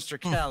friend of Mr.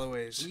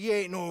 Calloway's. He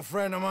ain't no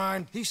friend of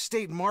mine. He's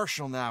state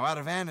marshal now, out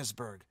of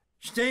Annisburg.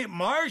 State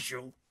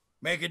marshal?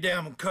 Make a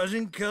damn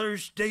cousin killer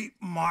state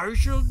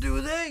marshal,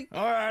 do they?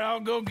 All right,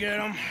 I'll go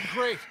get him.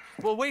 Great.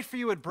 We'll wait for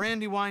you at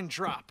Brandywine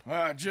Drop.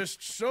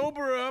 Just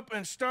sober up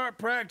and start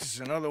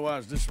practicing.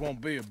 Otherwise, this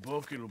won't be a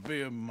book. It'll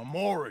be a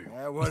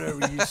memorial.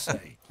 Whatever you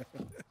say.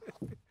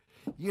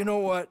 You know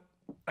what?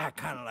 I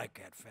kind of like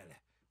that fella.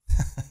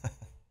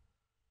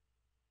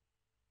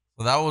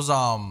 So that was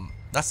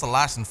that's the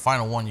last and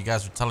final one you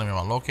guys were telling me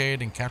about.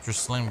 Locate and capture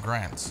Slim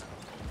Grant.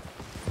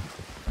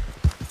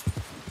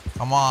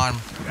 Come on,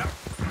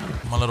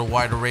 my little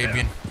white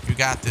Arabian, you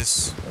got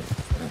this.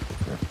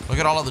 Look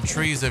at all of the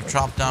trees they've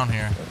chopped down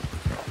here.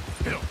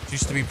 It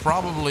used to be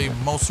probably,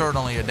 most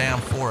certainly, a damn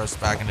forest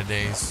back in the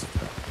days.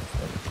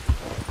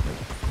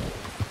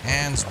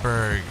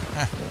 Annisburg.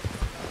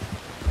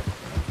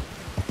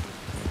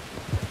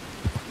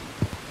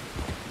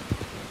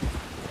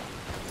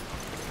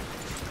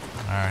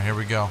 Alright, here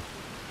we go.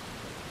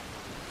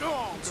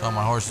 Tell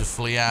my horse to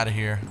flee out of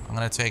here. I'm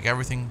gonna take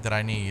everything that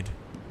I need.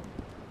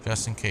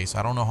 Just in case.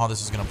 I don't know how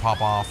this is gonna pop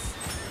off.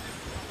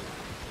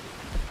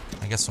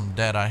 I get some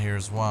dead out here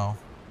as well.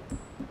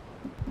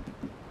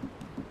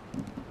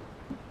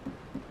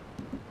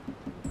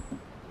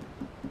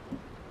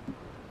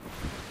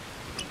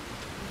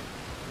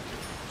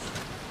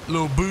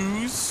 Little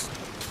booze.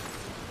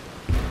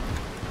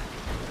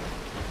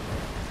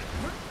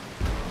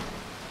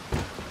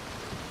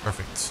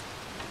 Perfect.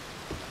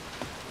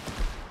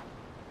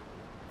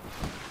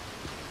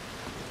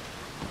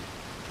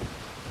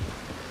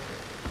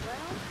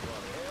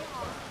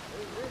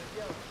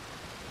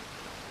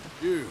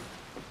 You.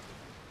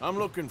 I'm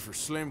looking for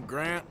Slim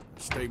Grant,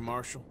 State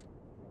Marshal.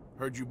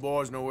 Heard you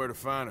boys know where to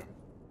find him.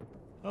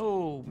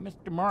 Oh,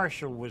 Mr.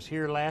 Marshall was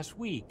here last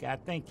week. I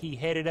think he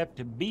headed up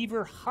to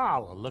Beaver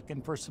Hollow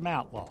looking for some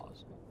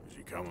outlaws. Is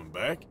he coming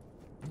back?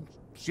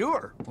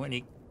 Sure, when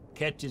he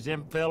catches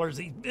them fellers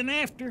he's been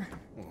after.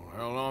 Well,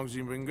 how long's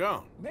he been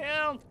gone?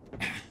 Well,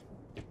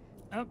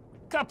 a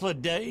couple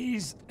of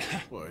days.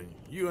 Well,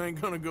 you ain't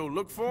gonna go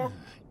look for him?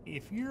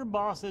 If your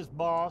boss's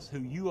boss, who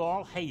you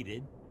all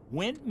hated,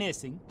 went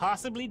missing,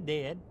 possibly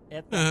dead,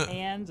 at the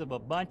hands of a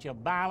bunch of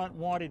violent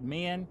wanted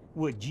men,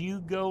 would you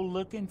go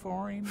looking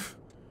for him?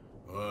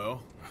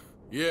 Well,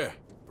 yeah,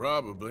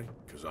 probably,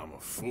 because I'm a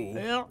fool.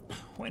 Well,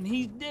 when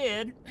he's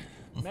dead,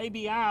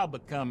 maybe I'll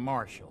become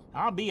marshal.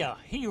 I'll be a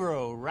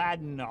hero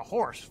riding a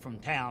horse from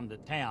town to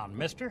town,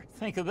 mister.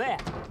 Think of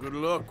that. Good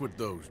luck with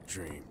those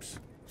dreams.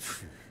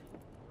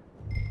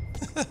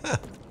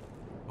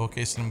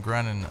 Okay, Slim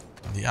Grant in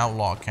the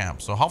outlaw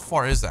camp. So how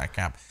far is that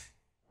camp?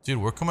 Dude,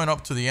 we're coming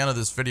up to the end of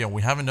this video.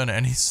 We haven't done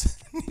any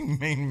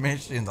main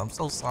missions. I'm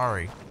so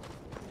sorry.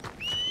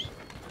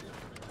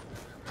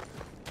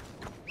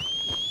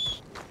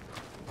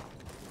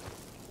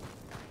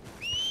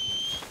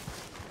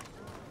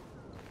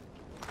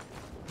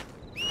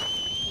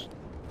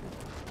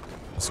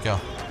 Let's go.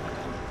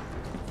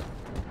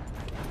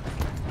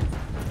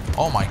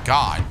 Oh my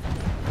god.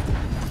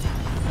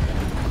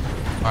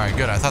 Alright,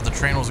 good. I thought the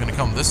train was gonna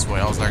come this way.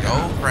 I was like,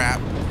 oh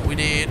crap. We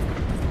did.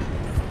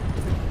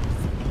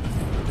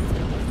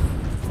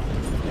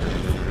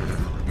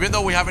 Even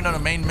though we haven't done a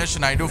main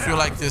mission, I do feel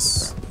like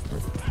this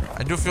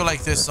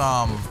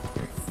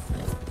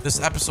this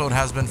episode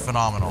has been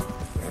phenomenal.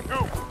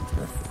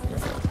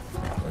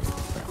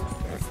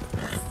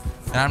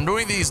 And I'm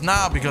doing these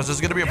now because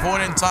there's gonna be a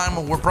point in time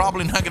where we're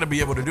probably not gonna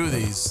be able to do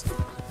these.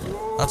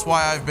 That's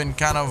why I've been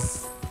kind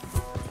of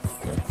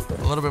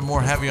a little bit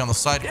more heavy on the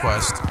side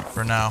quest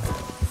for now.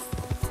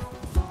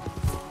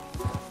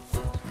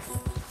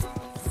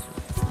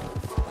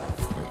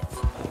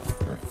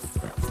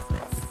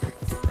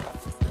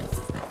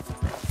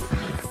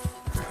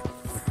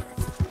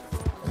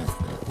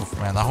 Oof,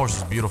 man, that horse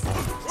is beautiful.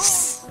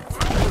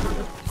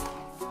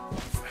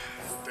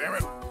 Damn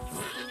it.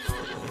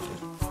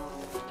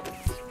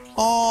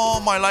 Oh,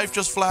 my life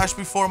just flashed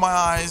before my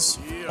eyes.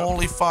 Yeah.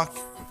 Holy fuck.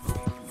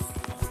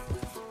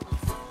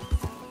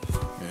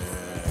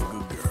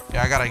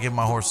 Yeah, I gotta give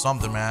my horse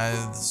something, man.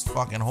 This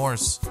fucking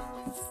horse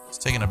is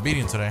taking a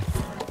beating today.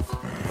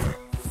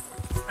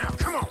 Now,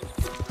 come on.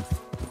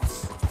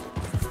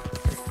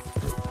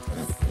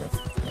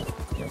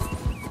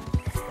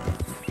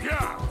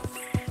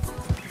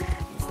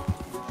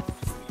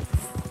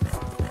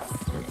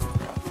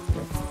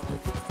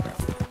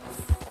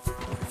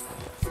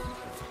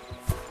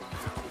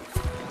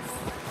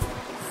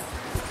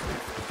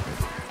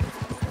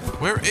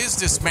 Where is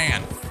this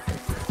man?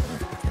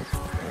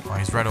 Oh,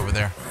 he's right over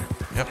there.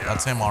 Yep,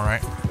 that's him, all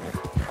right.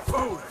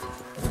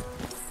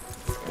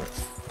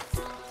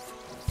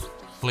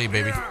 Flee,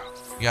 baby.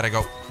 You gotta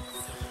go.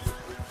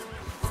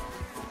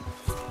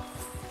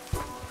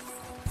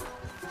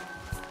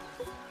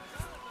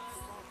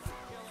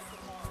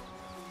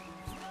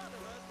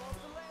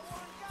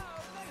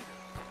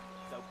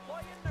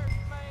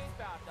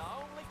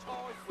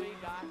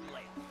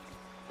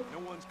 No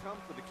one's come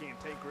for the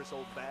cantankerous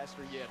old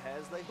bastard yet,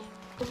 has they?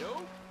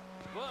 No,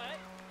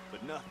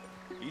 but nothing.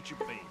 Eat your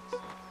beans.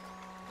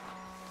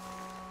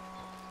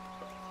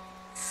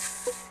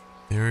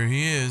 There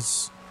he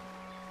is.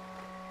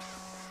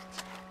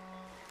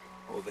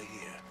 Over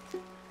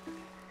here.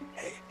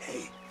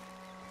 Hey.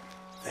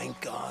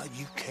 Thank God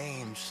you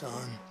came,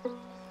 son.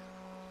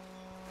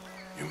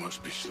 You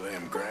must be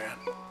Slim Grant.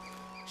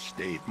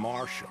 State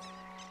Marshal.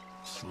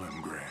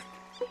 Slim Grant.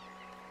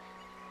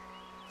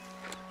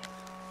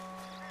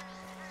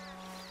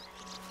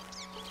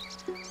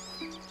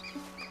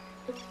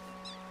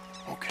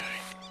 Okay.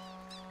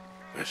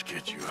 Let's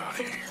get you out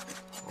of here.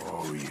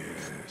 Oh,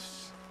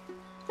 yes.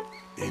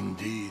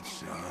 Indeed,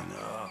 son.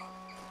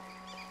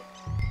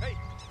 Hey,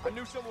 I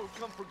knew someone would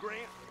come for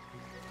Grant.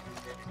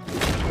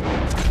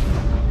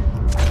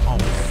 Oh,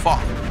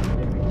 fuck.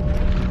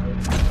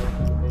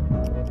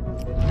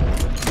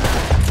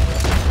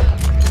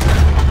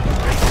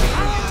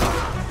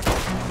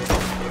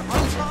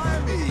 Untie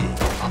me!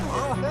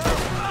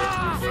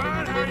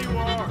 Fine how you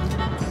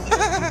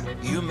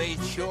are. You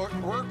made short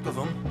work of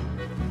him.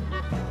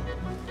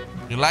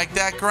 You like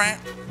that, Grant?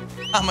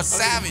 I'm a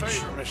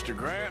savage. Mr.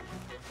 Grant.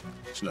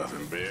 It's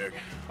nothing big.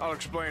 I'll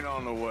explain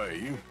on the way.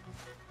 You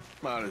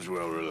might as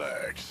well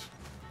relax.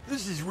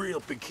 This is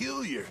real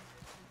peculiar.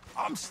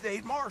 I'm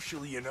State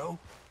Marshal, you know.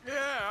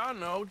 Yeah, I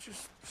know.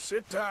 Just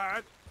sit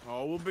tight.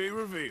 All will be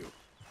revealed.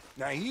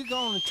 Now, you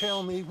gonna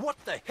tell me what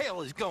the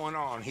hell is going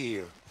on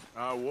here?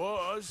 I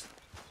was,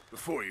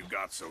 before you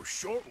got so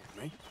short with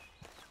me.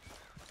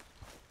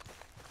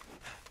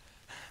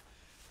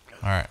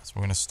 All right, so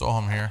we're gonna stall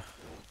him here.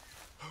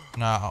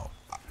 Now,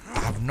 I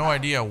have no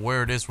idea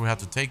where it is we have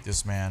to take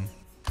this man.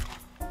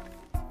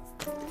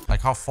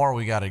 Like how far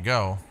we gotta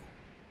go.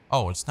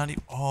 Oh, it's not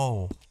even.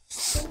 Oh,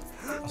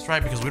 that's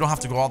right, because we don't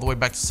have to go all the way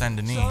back to Saint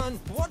Denis. Son,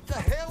 what the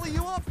hell are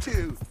you up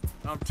to?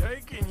 I'm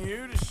taking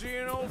you to see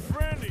an old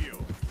friend of yours.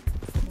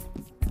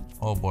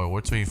 Oh boy,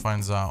 wait till he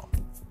finds out.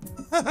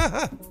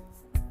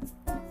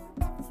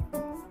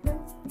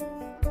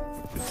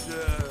 It's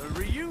a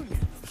reunion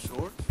of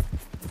sorts.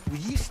 Will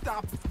you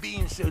stop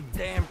being so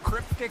damn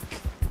cryptic?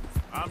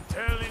 I'm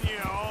telling you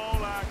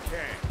all I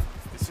can.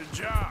 It's a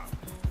job.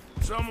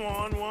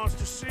 Someone wants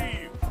to see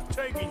you. I'm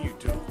taking you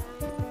to them.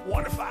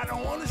 What if I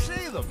don't want to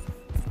see them?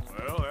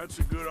 Well, that's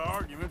a good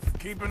argument for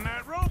keeping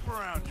that rope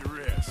around your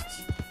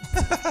wrists.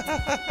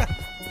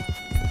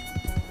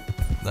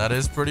 That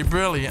is pretty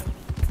brilliant.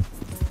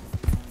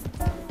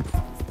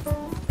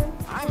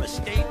 I'm a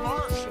state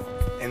marshal,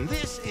 and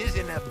this is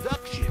an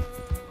abduction.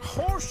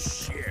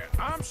 Horse shit.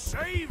 I'm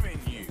saving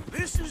you.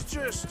 This is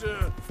just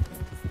a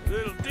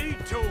little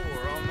detour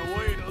on the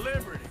way to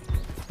liberty.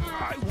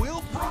 I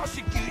will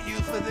prosecute you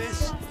for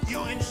this,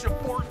 you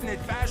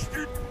insubordinate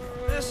bastard.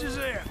 This is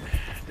it.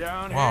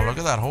 Down Wow, here. look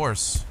at that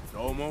horse. It's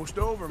almost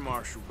over,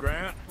 Marshal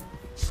Grant.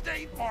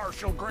 State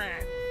Marshal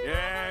Grant.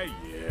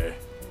 Yeah.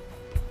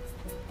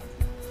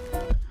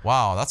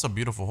 Wow, that's a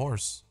beautiful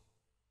horse.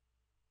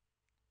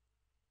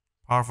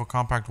 Powerful,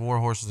 compact war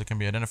horses that can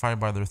be identified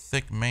by their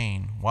thick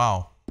mane.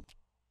 Wow.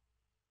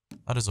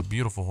 That is a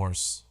beautiful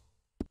horse.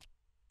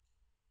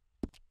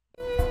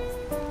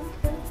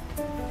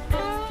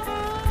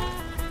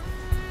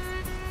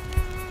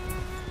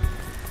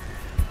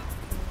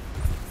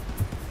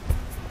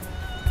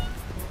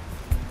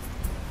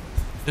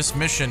 This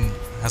mission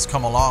has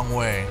come a long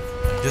way.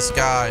 Like this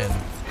guy and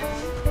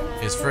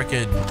his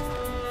freaking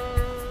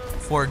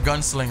 4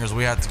 gunslingers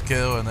we had to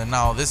kill, and then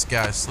now this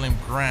guy, Slim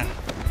Grant.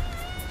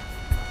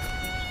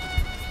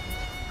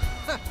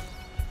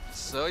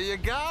 So you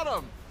got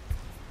him.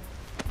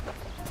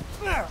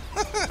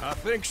 I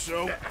think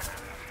so.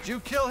 Did you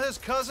kill his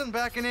cousin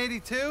back in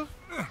 '82?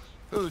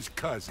 Whose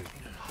cousin?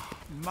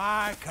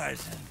 My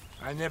cousin.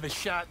 I never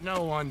shot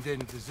no one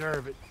didn't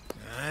deserve it.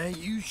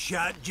 You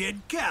shot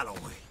Jed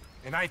Calloway.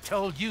 And I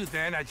told you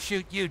then I'd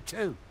shoot you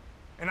too.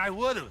 And I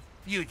would've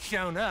if you'd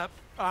shown up.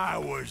 I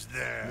was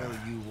there. No,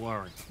 you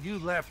weren't. You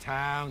left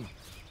town.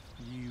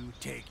 You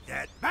take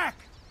that back.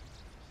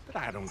 But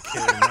I don't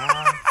care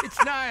now.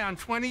 It's nigh on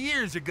 20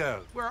 years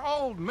ago. We're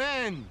old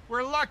men.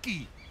 We're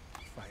lucky.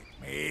 Fight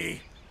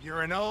me.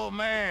 You're an old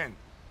man.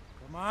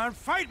 Come on,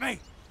 fight me.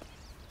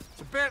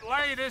 It's a bit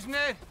late, isn't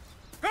it?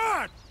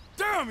 God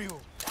damn you.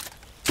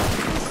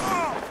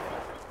 Oh.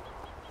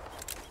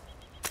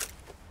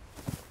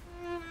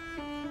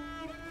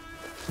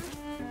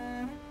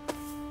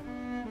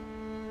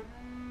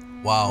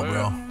 Wow,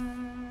 bro.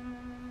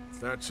 If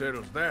that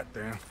settles that,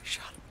 then.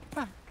 Shut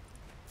back.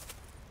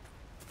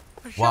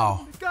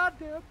 Wow.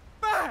 Goddamn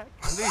back.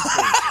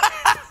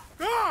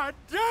 God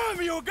damn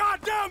you,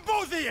 goddamn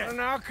both of you!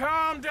 Now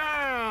calm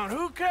down.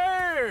 Who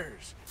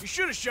cares? You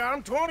should have shot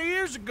him 20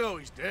 years ago.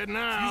 He's dead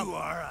now. You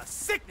are a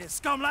sickness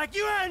scum like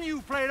you and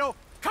you, Plato.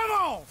 Come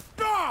on,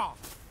 draw!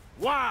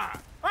 Why?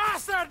 I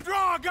said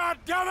draw,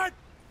 goddammit!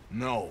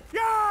 No.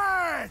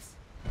 Yes!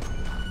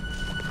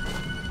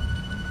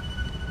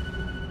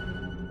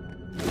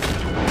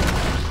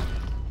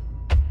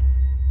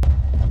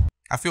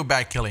 I feel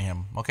bad killing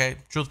him, okay?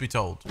 Truth be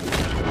told.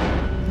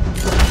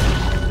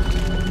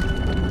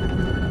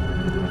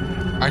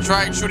 I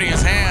tried shooting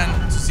his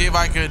hand to see if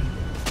I could...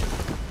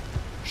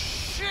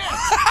 Shit!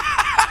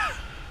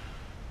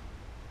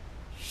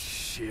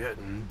 Shit,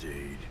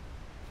 indeed.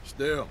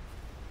 Still,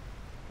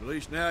 at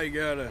least now you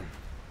got an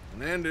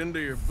ending to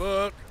your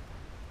book.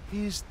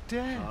 He's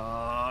dead.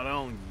 Oh,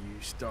 don't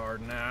you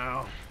start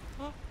now.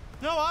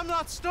 No, I'm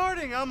not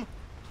starting. I'm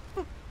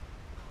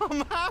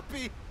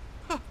happy.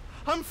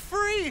 I'm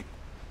free.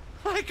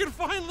 I can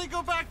finally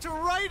go back to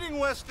writing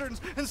westerns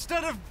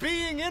instead of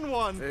being in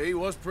one. Hey, he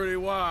was pretty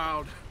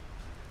wild.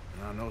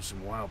 And I know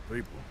some wild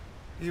people.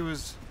 He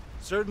was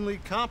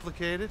certainly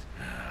complicated.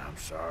 I'm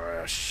sorry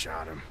I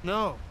shot him.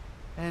 No,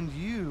 and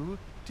you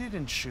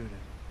didn't shoot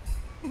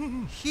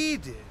him. He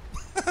did.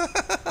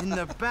 In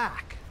the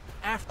back.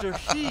 After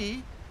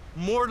he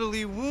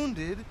mortally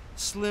wounded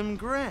Slim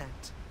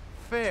Grant.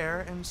 Fair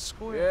and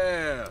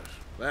square. Yes,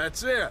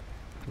 that's it.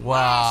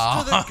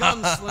 Wow. To the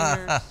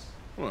gunslingers.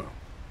 Well,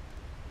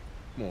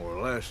 more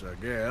or less, I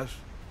guess.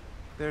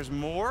 There's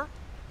more?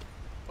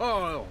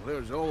 Oh,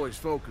 there's always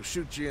folk who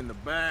shoot you in the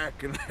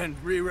back and then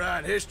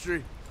rewrite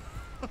history.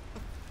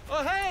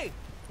 Oh, hey!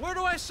 Where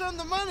do I send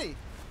the money?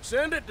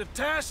 Send it to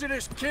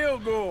Tacitus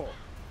Kilgore.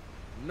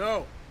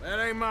 No, that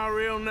ain't my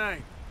real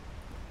name.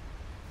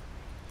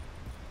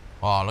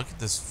 Wow, look at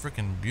this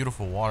freaking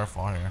beautiful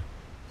waterfall here.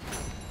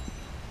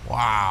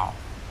 Wow.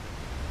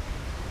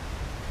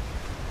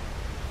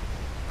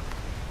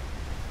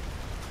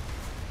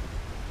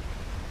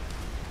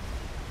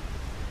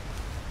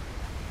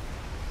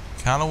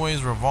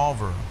 Calloway's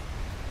revolver.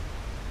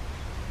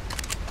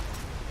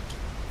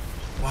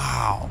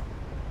 Wow.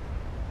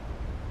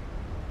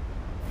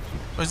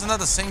 Isn't that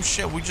the same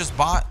shit we just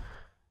bought?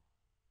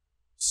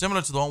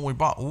 Similar to the one we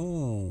bought.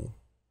 Ooh.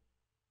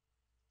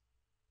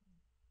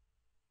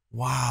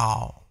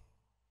 Wow.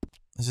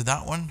 Is it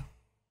that one?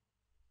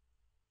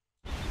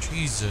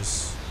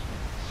 Jesus.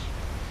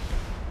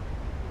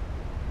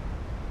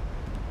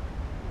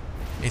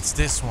 It's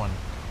this one.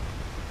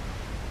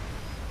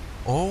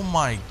 Oh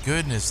my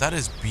goodness, that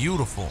is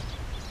beautiful.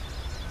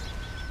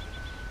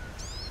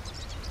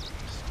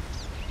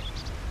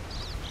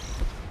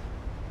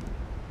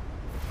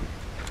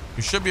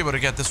 We should be able to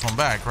get this one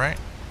back, right?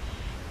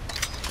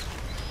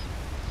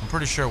 I'm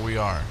pretty sure we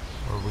are,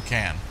 or we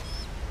can.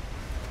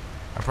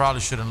 I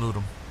probably shouldn't loot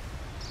him.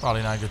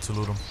 Probably not good to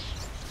loot him.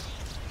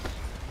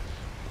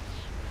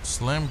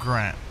 Slim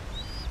Grant.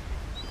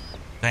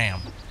 Damn.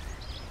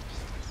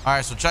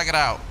 Alright, so check it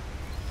out.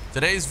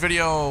 Today's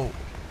video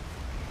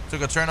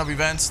took a turn of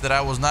events that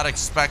I was not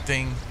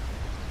expecting.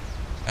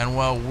 And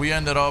well, we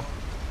ended up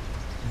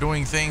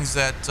doing things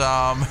that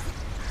I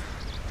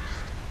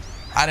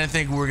didn't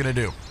think we were going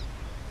to do.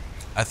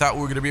 I thought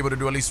we were going to be able to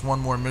do at least one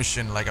more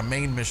mission, like a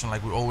main mission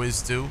like we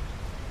always do.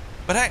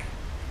 But hey,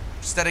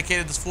 just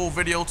dedicated this full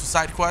video to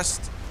side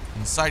quests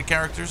and side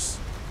characters,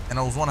 and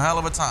it was one hell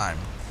of a time.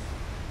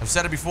 I've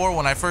said it before,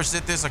 when I first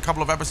did this a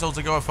couple of episodes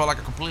ago, it felt like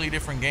a completely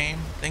different game,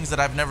 things that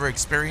I've never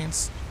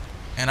experienced,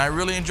 and I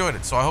really enjoyed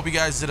it. So I hope you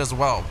guys did as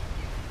well.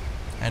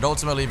 And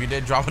ultimately, if you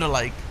did, drop it a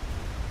like,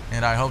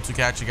 and I hope to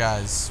catch you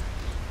guys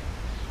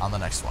on the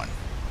next one.